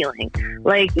I'm feeling?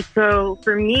 Like, so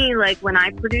for me, like when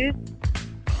I produce,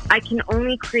 I can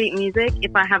only create music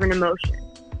if I have an emotion.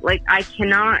 Like I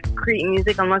cannot create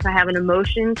music unless I have an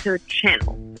emotion to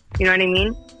channel. You know what I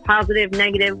mean? Positive,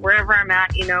 negative, wherever I'm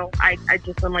at, you know, I'm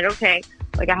like, okay,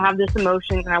 like I have this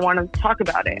emotion and I want to talk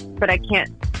about it, but I can't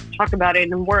talk about it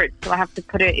in words. So I have to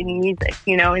put it in music,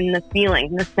 you know, in the feeling,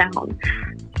 in the sound.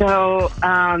 So,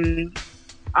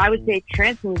 I would say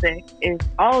trance music is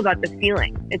all about the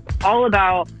feeling. It's all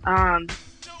about,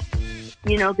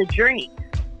 you know, the journey.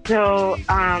 So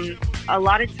a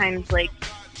lot of times, like,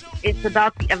 it's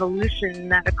about the evolution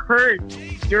that occurs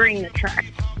during the track,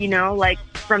 you know, like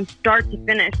from start to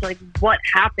finish, like what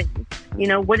happened, you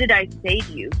know, what did I say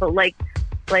to you? But like,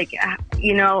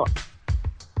 you know,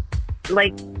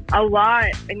 like a lot,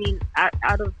 I mean,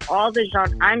 out of all the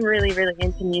genres, I'm really, really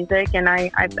into music, and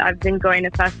I've been going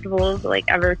to festivals like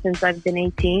ever since I've been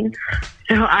 18.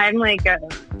 So I'm like a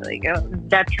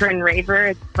veteran raver.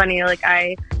 It's funny, like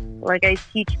I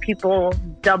teach people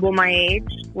double my age,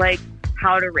 like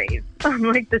how to rave. I'm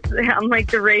like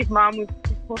the rave mom with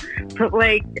people. But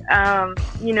like,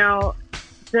 you know,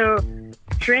 so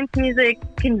trance music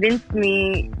convinced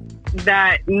me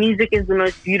that music is the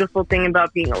most beautiful thing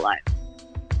about being alive.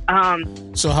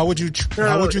 So how would you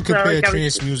compare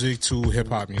trance music to hip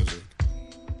hop music?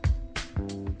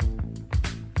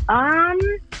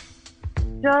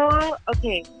 So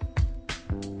okay.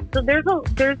 So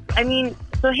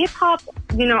so hip hop,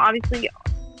 you know, obviously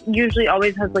usually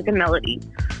always has like a melody.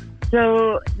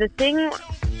 So the thing,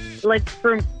 like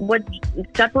for what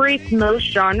separates most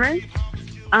genres,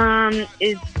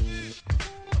 is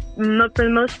for the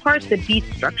most part the beat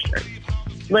structure.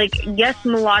 Like, yes,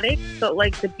 melodic, but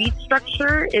like the beat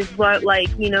structure is what, like,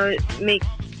 you know,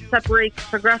 separates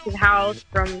progressive house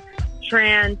from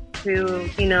trance to,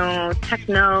 you know,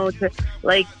 techno to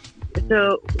like,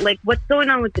 so like what's going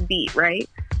on with the beat, right?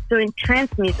 So in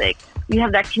trance music, you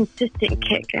have that consistent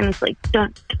kick, and it's like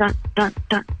dun dun dun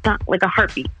dun dun, like a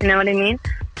heartbeat. You know what I mean?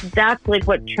 That's like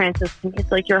what trance is to me.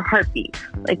 It's like your heartbeat.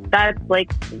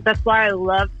 That's why I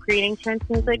love creating trance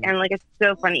music. And like it's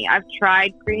so funny. I've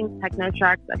tried creating techno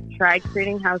tracks. I've tried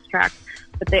creating house tracks,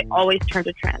 but they always turn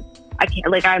to trance. I can't.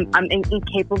 Like I'm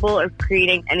incapable of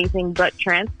creating anything but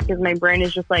trance because my brain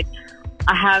is just like,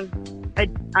 I have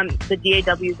the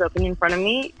DAW is open in front of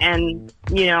me, and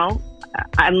you know,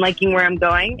 I'm liking where I'm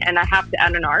going, and I have to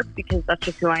add an ARP because that's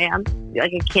just who I am.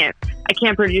 Like I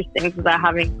can't produce things without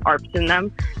having ARPs in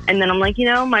them. And then I'm like, you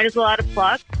know, might as well add a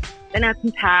pluck, then add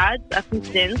some pads, add some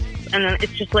synths, and then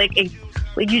it's just like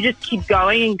you just keep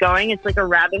going and going. It's like a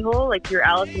rabbit hole, like you're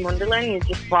Alice in Wonderland, and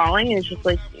you're just falling, and it's just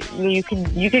like you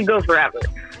could go forever.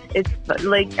 It's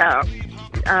like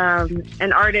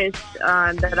an artist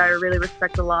that I really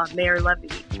respect a lot, Mayor Levy.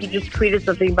 He just tweeted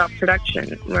something about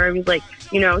production where he was like,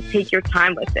 you know, take your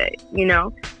time with it. You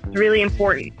know, it's really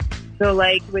important. So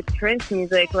like with trance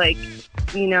music, like,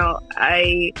 you know,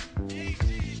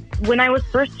 when I was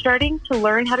first starting to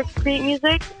learn how to create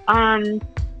music,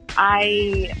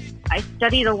 I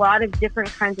studied a lot of different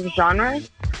kinds of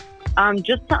genres,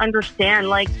 just to understand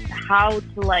like how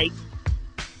to like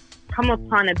come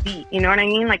upon a beat. You know what I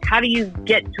mean? Like how do you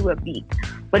get to a beat?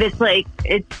 But it's like,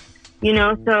 you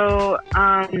know, so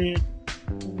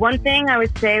one thing I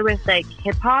would say with like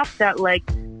hip hop that like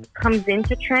comes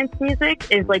into trance music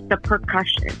is like the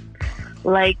percussion.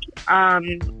 like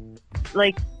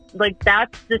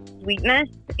that's the sweetness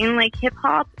in like hip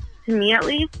hop, to me at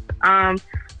least. I'm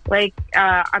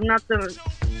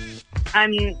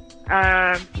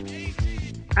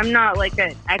not like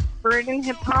an expert in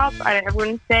hip hop, I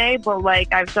wouldn't say, but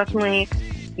like I've definitely,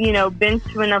 you know, been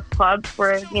to enough clubs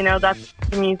where, you know, that's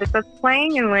the music that's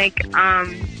playing, and like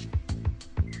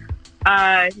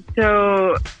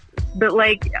but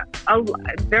like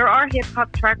there are hip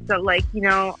hop tracks that, like, you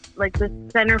know, like the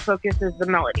center focus is the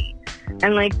melody,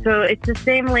 and like so it's the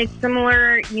same, like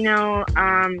similar, you know,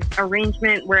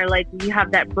 arrangement where like you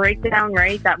have that breakdown,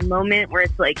 right, that moment where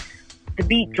it's like the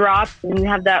beat drops and you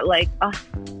have that like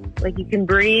you can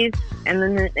breathe, and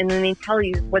then they tell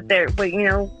you what you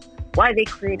know, why they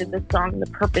created the song, the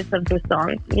purpose of the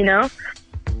song, you know.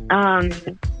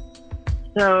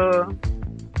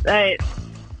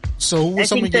 So who were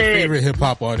some of your favorite hip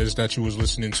hop artists that you was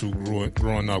listening to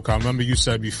growing up? I remember you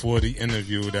said before the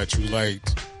interview that you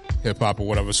liked hip hop or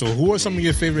whatever. So who are some of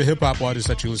your favorite hip hop artists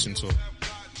that you listen to?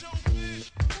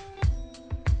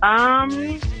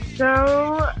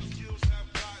 So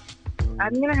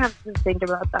I'm gonna have to think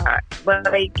about that,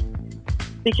 but like,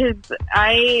 because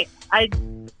I'm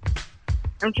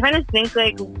trying to think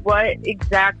like what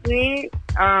exactly,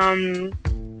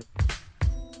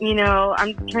 you know,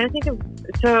 I'm trying to think of,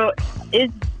 so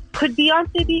could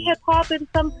Beyonce be hip hop in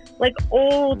some like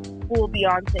old school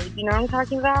Beyonce? You know what I'm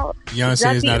talking about?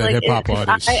 Beyonce is not a hip hop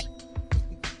artist.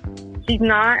 She's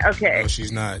not? Okay. No,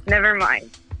 she's not. Never mind.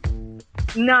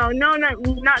 No,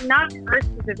 not her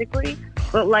specifically,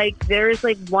 but like there is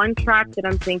like one track that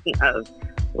I'm thinking of,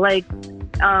 like,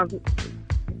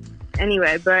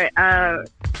 anyway, but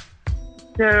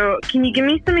so can you give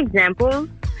me some examples?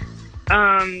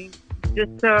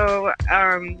 Just so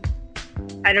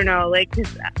I don't know, like,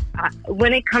 'cause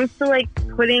when it comes to like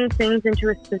putting things into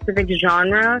a specific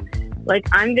genre, like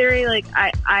I'm very like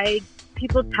I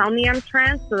people tell me I'm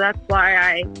trans, so that's why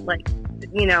I like,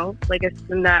 you know, like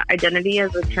assume that identity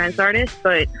as a trans artist,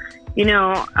 but you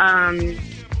know,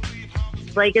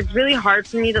 like it's really hard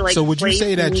for me to like. So would you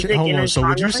say that? Hold on. So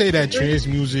would you say that genre trans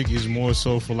music is more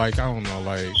so for like, I don't know,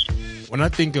 like when I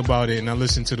think about it and I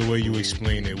listen to the way you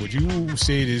explain it, would you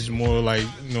say it is more like,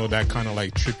 you know, that kind of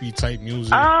like trippy type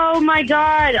music? Oh my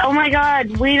god!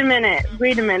 Wait a minute!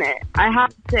 I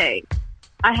have to say,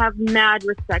 I have mad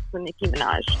respect for Nicki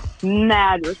Minaj.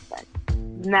 Mad respect.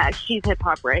 She's hip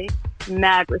hop, right?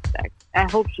 Mad respect. I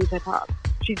hope she's hip hop.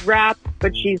 She's rap,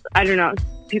 but she's, I don't know,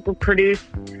 people produce.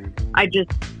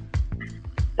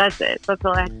 That's it. That's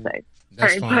all I have to say.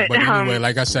 That's fine. But anyway,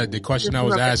 like I said, the question I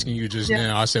was asking you just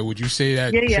now, I said, would you say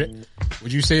that?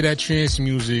 Would you say that trance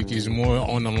music is more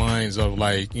on the lines of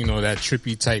like, you know, that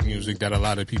trippy type music that a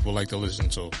lot of people like to listen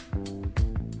to?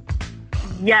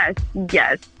 Yes.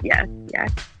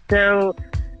 So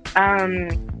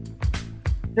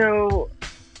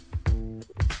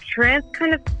trance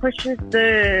kind of pushes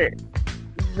the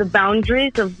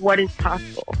boundaries of what is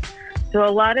possible. So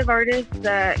a lot of artists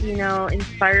that, you know,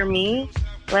 inspire me,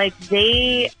 like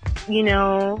they, you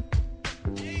know,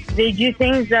 they do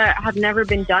things that have never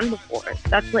been done before.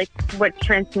 That's like what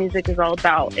trance music is all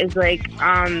about, is like,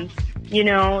 you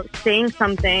know, saying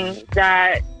something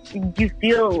that you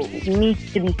feel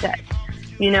needs to be said.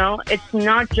 You know, it's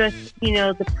not just, you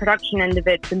know, the production end of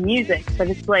it, the music, but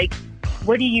it's like,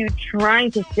 what are you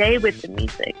trying to say with the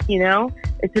music? You know,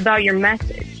 it's about your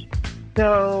message.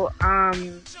 So,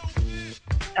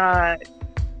 I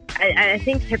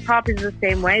think hip hop is the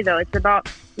same way though. It's about,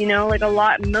 you know, like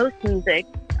most music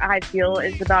I feel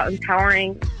is about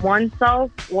empowering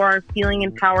oneself or feeling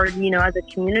empowered, you know, as a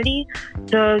community.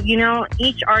 So, you know,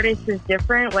 each artist is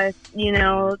different with, you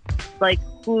know, like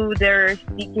who they're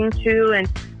speaking to and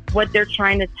what they're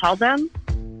trying to tell them.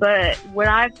 But what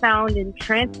I've found in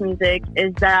trance music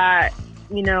is that,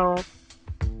 you know,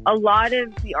 a lot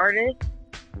of the artists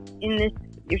in this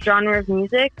genre of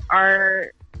music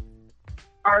are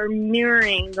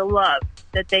mirroring the love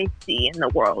that they see in the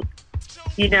world.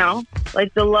 You know,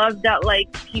 like the love that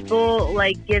like people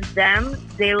like give them,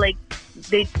 they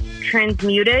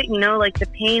transmute it, you know, like the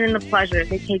pain and the pleasure,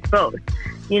 they take both,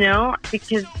 you know,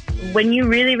 because when you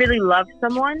really, really love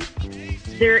someone,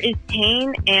 there is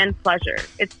pain and pleasure.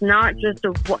 It's not just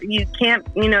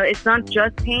it's not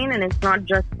just pain and it's not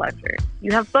just pleasure.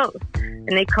 You have both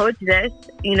and they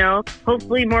coexist, you know,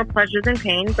 hopefully more pleasure than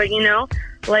pain, but you know,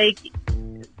 like,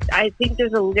 I think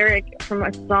there's a lyric from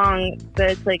a song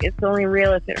that's like, it's only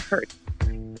real if it hurts.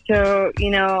 So, you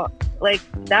know, like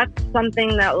that's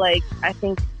something that like, I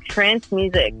think trance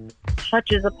music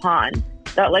touches upon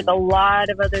that like a lot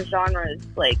of other genres,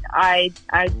 like I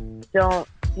don't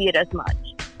see it as much.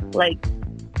 Like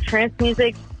trance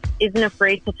music isn't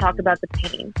afraid to talk about the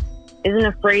pain, isn't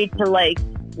afraid to like,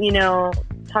 you know,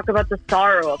 talk about the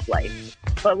sorrow of life.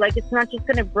 But like, it's not just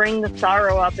gonna bring the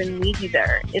sorrow up and leave you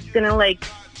there. It's gonna like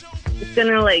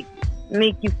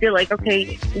make you feel like,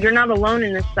 okay, you're not alone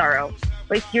in this sorrow.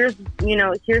 Like, here's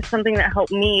something that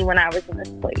helped me when I was in this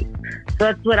place. So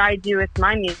that's what I do with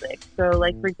my music. So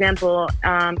like, for example,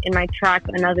 in my track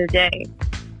Another Day,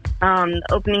 the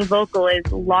opening vocal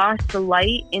is lost the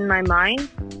light in my mind,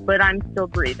 but I'm still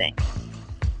breathing.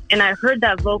 And I heard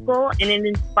that vocal and it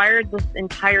inspired this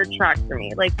entire track for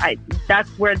me. Like, that's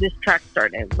where this track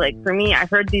started. Like, for me, I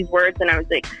heard these words and I was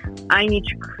like, I need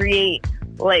to create,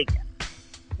 like,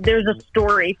 there's a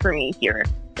story for me here.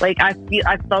 Like, I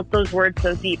felt those words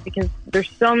so deep because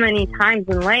there's so many times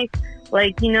in life,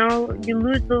 like, you know, you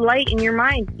lose the light in your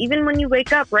mind. Even when you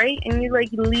wake up, right? And you, like,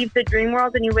 leave the dream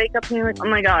world and you wake up and you're like, oh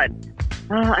my God,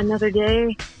 another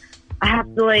day. I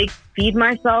have to, like, feed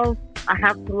myself. I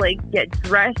have to, like, get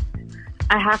dressed.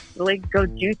 I have to, like, go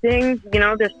do things. You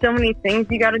know, there's so many things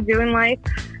you got to do in life.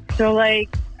 So,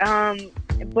 like,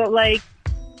 but, like,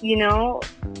 you know,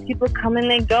 people come and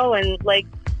they go. And, like,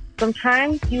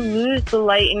 sometimes you lose the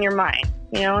light in your mind,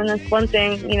 you know, and that's one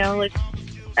thing, you know, like,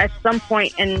 at some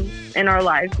point in our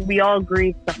lives, we all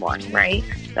grieve someone, right?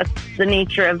 That's the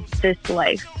nature of this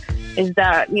life, is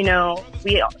that, you know,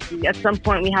 at some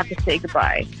point we have to say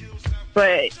goodbye.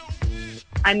 But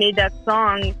I made that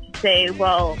song to say,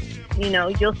 well, you know,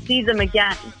 you'll see them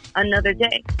again another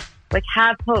day. Like,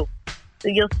 have hope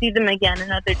that you'll see them again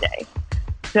another day.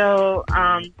 So,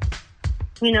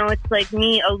 you know, it's like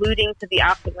me alluding to the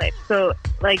afterlife. So,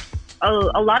 like,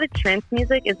 a lot of trance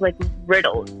music is like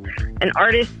riddles. An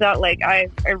artist that, like,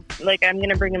 I'm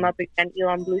gonna bring him up again,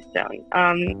 Elon Bluestone.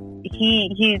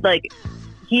 He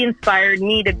inspired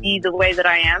me to be the way that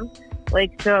I am.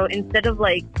 Like, so instead of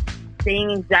like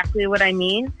saying exactly what I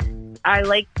mean, I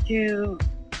like to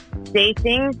say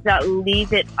things that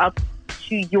leave it up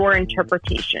to your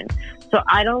interpretation. So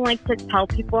I don't like to tell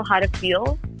people how to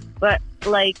feel, but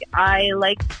like,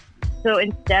 so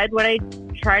instead what I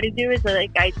try to do is like,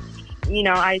 I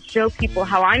show people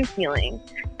how I'm feeling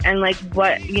and like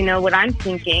what I'm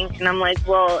thinking. And I'm like,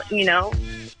 well, you know,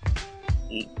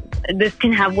 this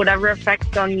can have whatever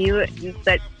effect on you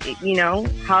that, you know,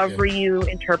 however you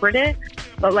interpret it.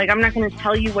 But like, I'm not going to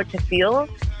tell you what to feel.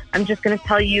 I'm just going to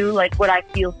tell you like what I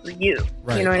feel for you.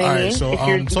 Right. You know what I mean? So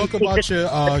talk about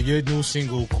your new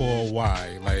single called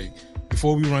Why. Like,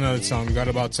 before we run out of time, we got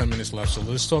about 10 minutes left. So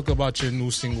let's talk about your new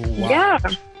single Why. Yeah.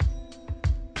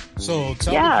 So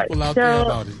tell the people out there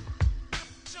about it.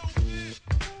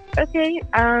 Okay.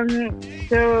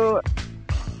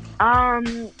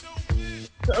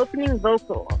 The opening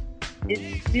vocal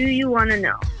is Do You Want to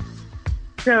Know?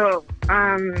 So,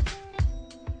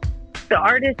 the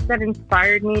artist that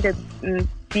inspired me to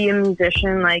be a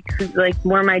musician, like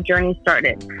where my journey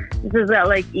started. This was at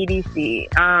like EDC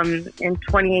in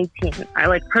 2018. I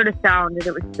like heard a sound and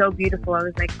it was so beautiful. I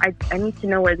was like, I need to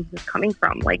know where this is coming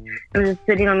from. Like, I was just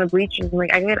sitting on the bleachers and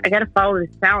like, I got to follow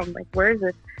this sound. Like, where is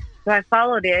this? So I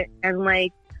followed it, and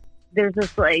like, there's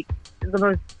this like the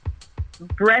most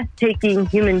breathtaking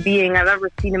human being I've ever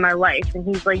seen in my life, and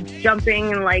he's like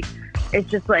jumping and like, it's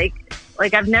just like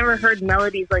I've never heard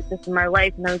melodies like this in my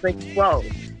life. And I was like, whoa,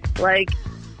 like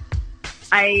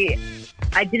I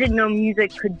didn't know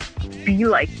music could be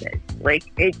like this. Like,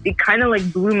 it kind of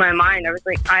like blew my mind. I was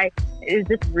like, is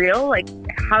this real? Like,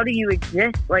 how do you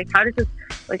exist? Like, how does this,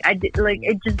 like, I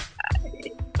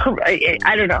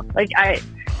don't know. Like,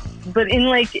 but in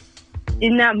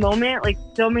that moment, like,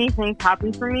 so many things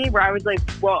happened for me where I was like,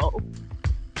 whoa.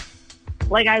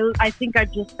 Like, I think I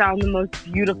just found the most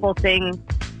beautiful thing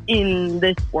in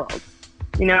this world,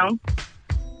 you know?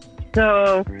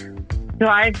 So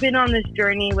I've been on this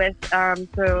journey with,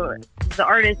 so the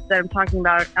artist that I'm talking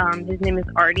about, his name is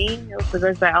Arya. He also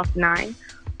goes by Alpha 9.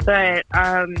 But,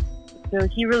 so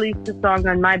he released a song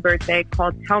on my birthday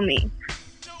called Tell Me.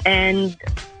 And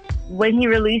when he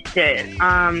released it,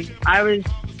 I was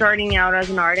starting out as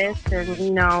an artist,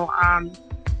 and, I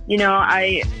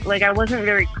wasn't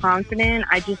very confident.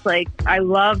 I just I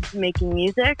loved making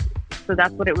music. So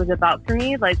that's what it was about for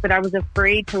me. Like, but I was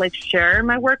afraid to like share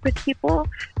my work with people,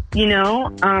 you know,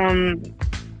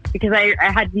 because I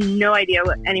had no idea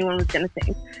what anyone was going to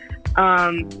think.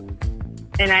 And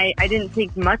I didn't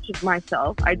think much of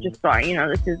myself. I just thought, you know,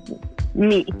 this is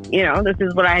me, you know, this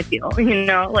is what I feel, you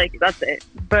know, like, that's it.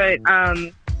 But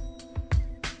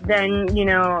then, you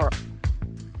know,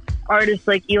 artists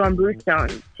like Elon Bluestone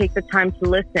take the time to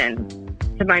listen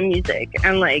to my music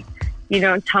and like, you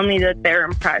know, tell me that they're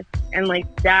impressed. And like,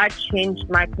 that changed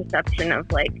my perception of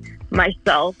like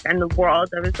myself and the world.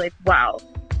 I was like, wow,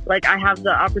 like I have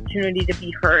the opportunity to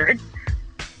be heard.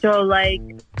 So like,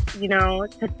 you know,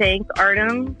 to thank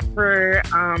Artem for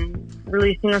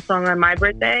releasing a song on my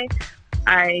birthday,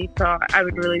 I thought I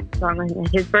would release a song on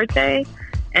his birthday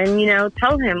and, you know,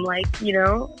 tell him like, you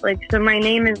know, like, so my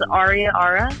name is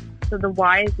Arya, so the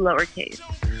Y is lowercase.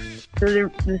 So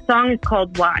the song is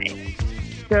called Y.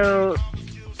 So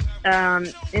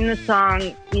in the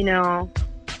song, you know,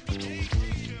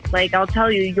 like, I'll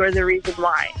tell you, you're the reason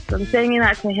why. So I'm saying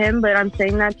that to him, but I'm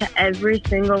saying that to every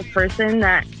single person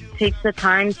that takes the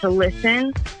time to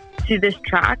listen to this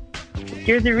track.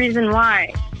 You're the reason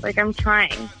why. Like, I'm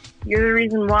trying. You're the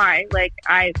reason why. Like,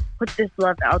 I put this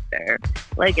love out there.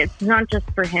 Like, it's not just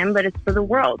for him, but it's for the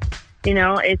world. You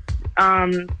know, it's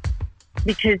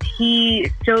because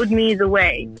he showed me the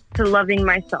way to loving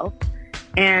myself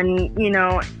and, you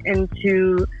know, and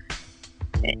to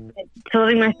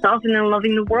loving myself and then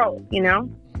loving the world, you know?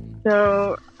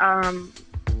 So,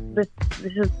 this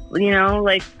is, you know,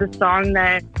 like the song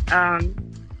that,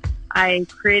 I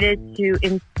created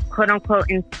to, quote unquote,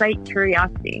 incite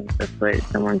curiosity. That's what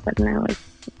someone said now. Like,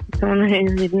 someone that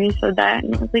interviewed me said that.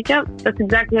 And I was like, yep, that's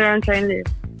exactly what I'm trying to do.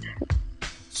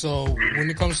 So, when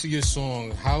it comes to your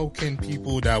song, how can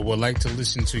people that would like to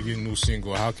listen to your new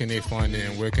single, how can they find it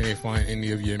and where can they find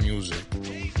any of your music?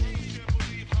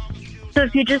 So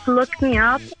if you just look me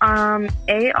up,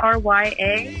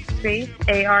 ARYA space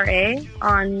ARA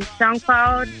on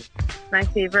SoundCloud, my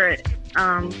favorite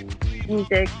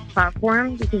music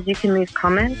platform, because you can leave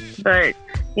comments. But,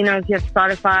 you know, if you have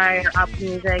Spotify or Apple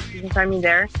Music, you can find me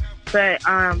there. But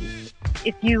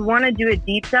if you want to do a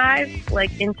deep dive,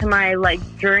 like, into my, like,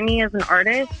 journey as an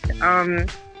artist,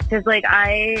 because, like,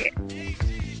 I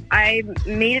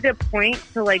made it a point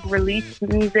to, like, release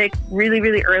music really,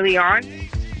 really early on,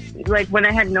 like, when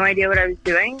I had no idea what I was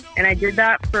doing. And I did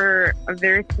that for a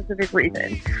very specific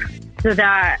reason, so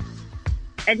that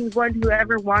anyone who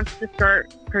ever wants to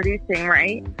start producing,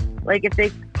 right? Like, if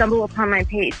they stumble upon my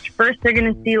page, first they're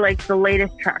going to see, like, the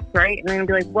latest tracks, right? And they're going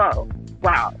to be like, whoa,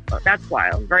 wow, that's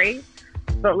wild, right?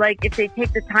 But, like, if they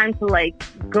take the time to, like,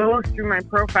 go through my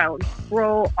profile and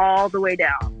scroll all the way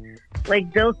down,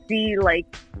 like, they'll see, like,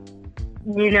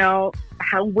 you know,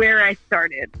 where I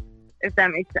started, if that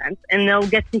makes sense. And they'll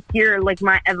get to hear, like,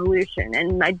 my evolution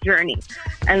and my journey.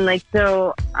 And, like,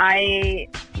 so I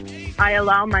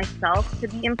allow myself to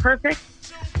be imperfect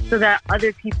so that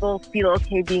other people feel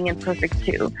okay being imperfect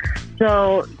too.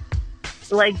 So,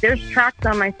 like, there's tracks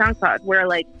on my SoundCloud where,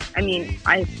 like, I mean,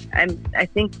 I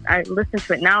think I listen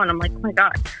to it now and I'm like, oh my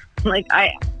God, like,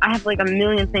 I have, like, a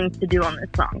million things to do on this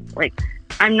song. Like,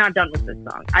 I'm not done with this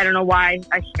song. I don't know why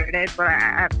I shared it,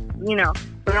 but you know,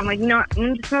 but I'm like, you know what?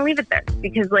 I'm just going to leave it there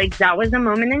because, like, that was a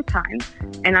moment in time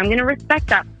and I'm going to respect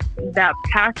that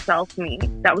past self me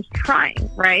that was trying,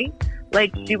 right?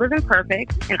 Like, she wasn't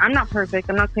perfect and I'm not perfect.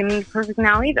 I'm not claiming to be perfect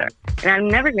now either. And I'm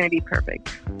never going to be perfect.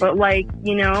 But, like,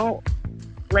 you know,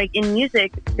 like, in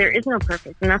music, there is no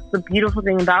perfect. And that's the beautiful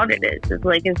thing about it is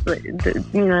the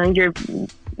you know,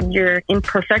 your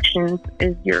imperfections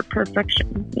is your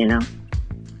perfection, you know?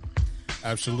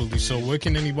 Absolutely. So where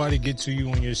can anybody get to you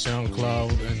on your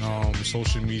SoundCloud and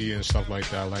social media and stuff like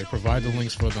that? Like, provide the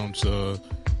links for them to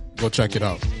go check it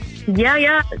out.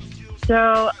 Yeah.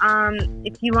 So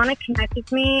if you want to connect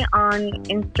with me on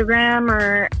Instagram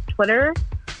or Twitter,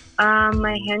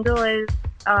 my handle is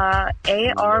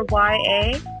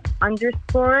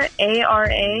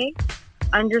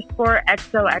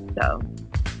ARYA_ARA_XOXO.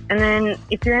 And then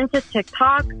if you're into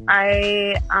TikTok,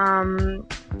 I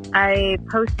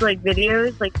post, like,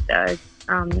 videos, like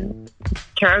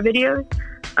tarot videos.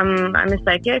 I'm a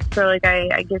psychic, so, like,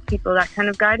 I give people that kind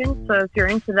of guidance. So if you're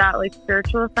into that, like,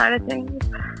 spiritual side of things,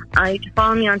 you can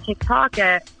follow me on TikTok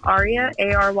at Arya,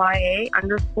 ARYA_ARA.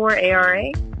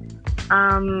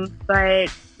 But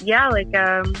yeah, like,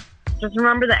 just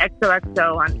remember the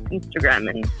XOXO on Instagram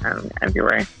and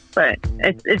everywhere. But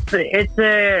it's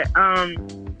a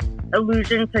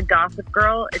allusion to Gossip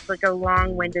Girl. It's like a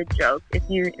long-winded joke. If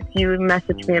you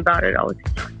message me about it, I'll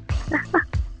explain.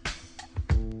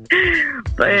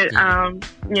 But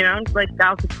you know, like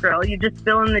Gossip Girl, you just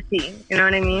fill in the tea. You know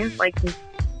what I mean? Like,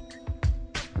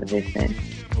 what they say.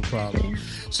 No problem.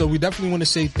 So we definitely want to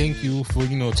say thank you for,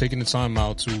 you know, taking the time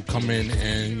out to come in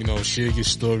and, you know, share your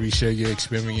story, share your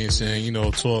experience, and, you know,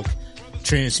 talk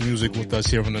trance music with us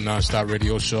here on the NonStop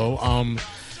Radio Show.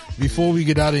 Before we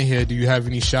get out of here, do you have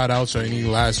any shout outs or any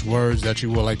last words that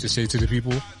you would like to say to the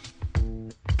people?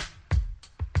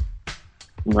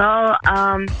 Well,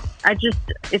 I just,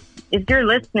 if you're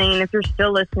listening, if you're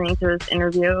still listening to this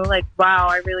interview, like, wow,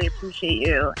 I really appreciate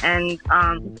you. And,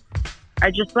 I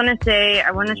just want to say,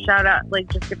 I want to shout out, like,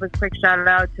 just give a quick shout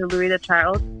out to Louis the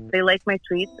Child. They like my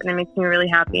tweets, and it makes me really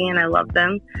happy, and I love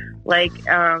them. Like,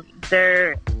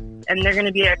 they're going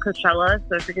to be at Coachella,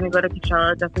 so if you're going to go to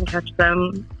Coachella, definitely catch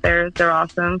them. They're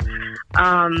awesome.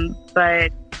 And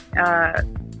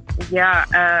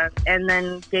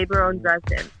then Gabriel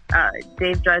Dresden.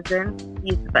 Dave Dresden,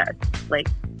 he's the best.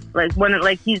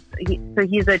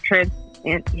 He's a trans.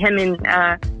 Him and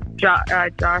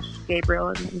Josh Gabriel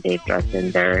and then Dave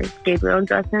Dresden. They're Gabriel and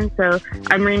Dresden. So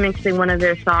I'm remixing one of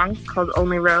their songs called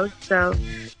Only Road. So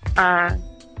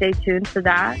stay tuned for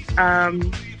that.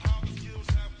 And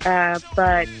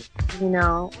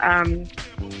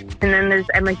then there's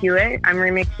Emma Hewitt. I'm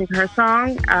remixing her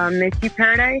song, Miss You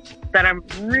Paradise, that I'm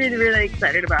really, really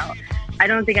excited about. I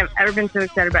don't think I've ever been so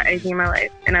excited about anything in my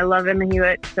life. And I love Emma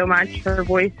Hewitt so much. Her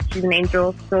voice, she's an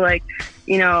angel. So, like,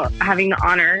 you know, having the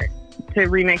honor to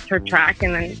remix her track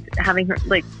and then having her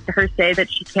say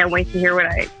that she can't wait to hear what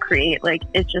I create. Like,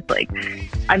 it's just like,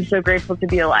 I'm so grateful to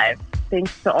be alive.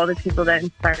 Thanks to all the people that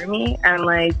inspire me. And,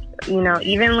 like, you know,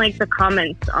 even like the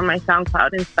comments on my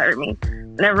SoundCloud inspire me.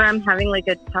 Whenever I'm having like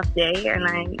a tough day and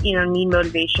I, you know, need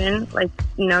motivation, like,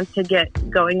 you know, to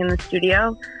get going in the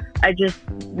studio, I just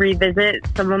revisit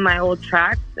some of my old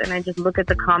tracks and I just look at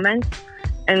the comments,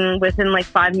 and within like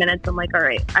 5 minutes, I'm like, all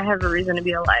right, I have a reason to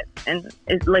be alive. And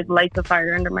it like lights a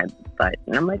fire under my butt.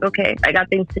 And I'm like, okay, I got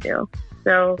things to do.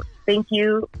 So thank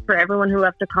you for everyone who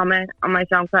left a comment on my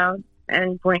SoundCloud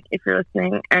and Point if you're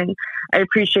listening. And I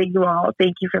appreciate you all.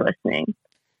 Thank you for listening.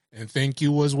 And thank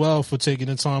you as well for taking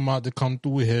the time out to come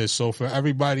through here. So for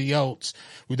everybody else,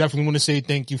 we definitely want to say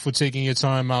thank you for taking your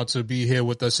time out to be here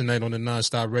with us tonight on the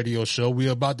NonStop Radio Show.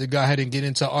 We're about to go ahead and get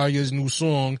into Arya's new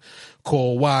song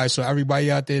called Why. So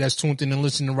everybody out there that's tuned in and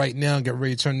listening right now, get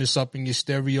ready to turn this up in your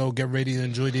stereo. Get ready to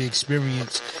enjoy the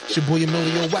experience. It's your boy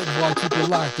Emilio Whiteball. Keep it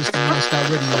locked. It's the NonStop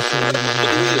Radio Show, ladies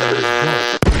and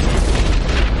gentlemen.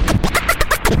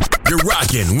 You're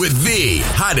rocking with the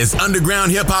hottest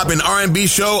underground hip-hop and R&B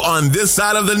show on this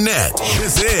side of the net.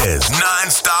 This is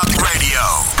NonStop Radio.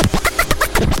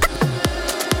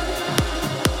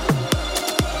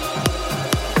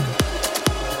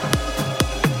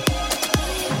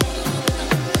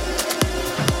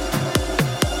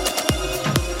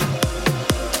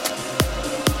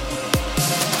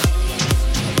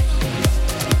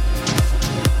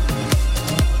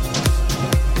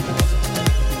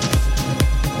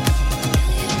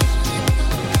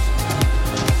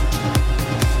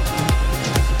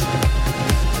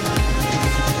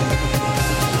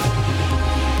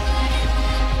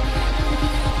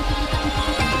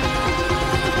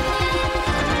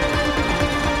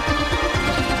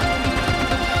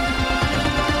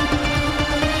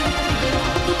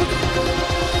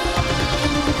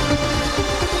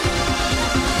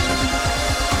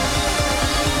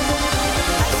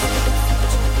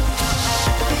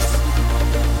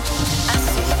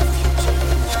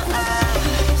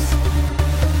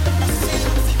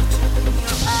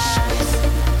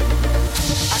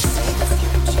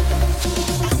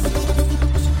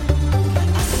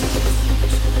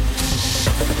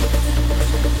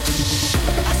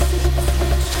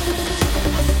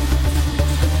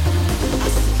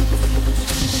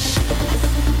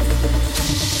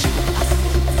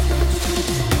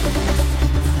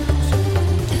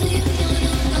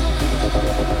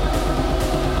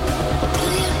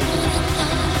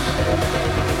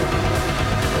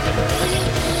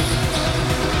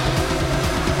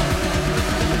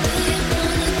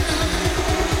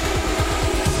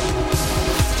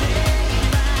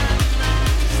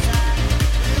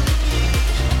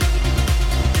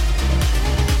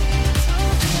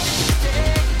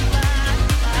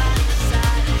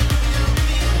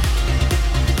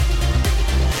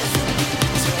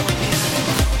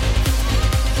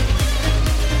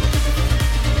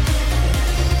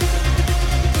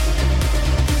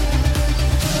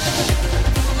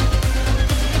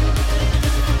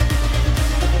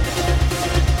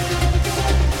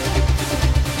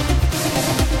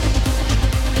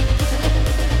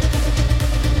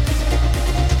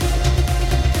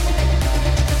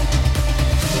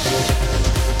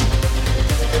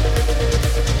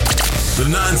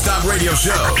 NonStop Radio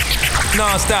Show.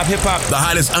 NonStop Hip Hop. The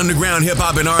hottest underground hip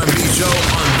hop and R&B show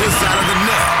on this side of the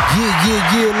net.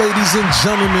 Yeah, ladies and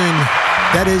gentlemen.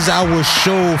 That is our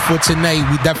show for tonight.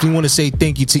 We definitely want to say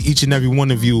thank you to each and every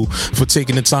one of you for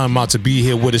taking the time out to be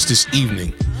here with us this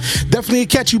evening. Definitely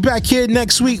catch you back here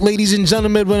next week, ladies and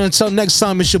gentlemen. But until next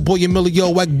time, it's your boy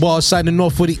Emilio Whiteball signing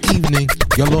off for the evening.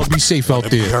 Y'all all be safe out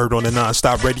there. Heard on the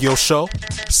NonStop Radio Show?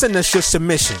 Send us your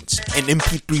submissions in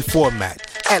MP3 format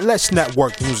at Let's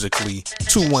Network Musically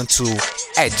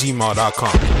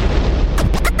 212@gmail.com.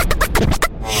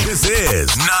 This is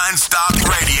NonStop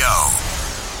Radio.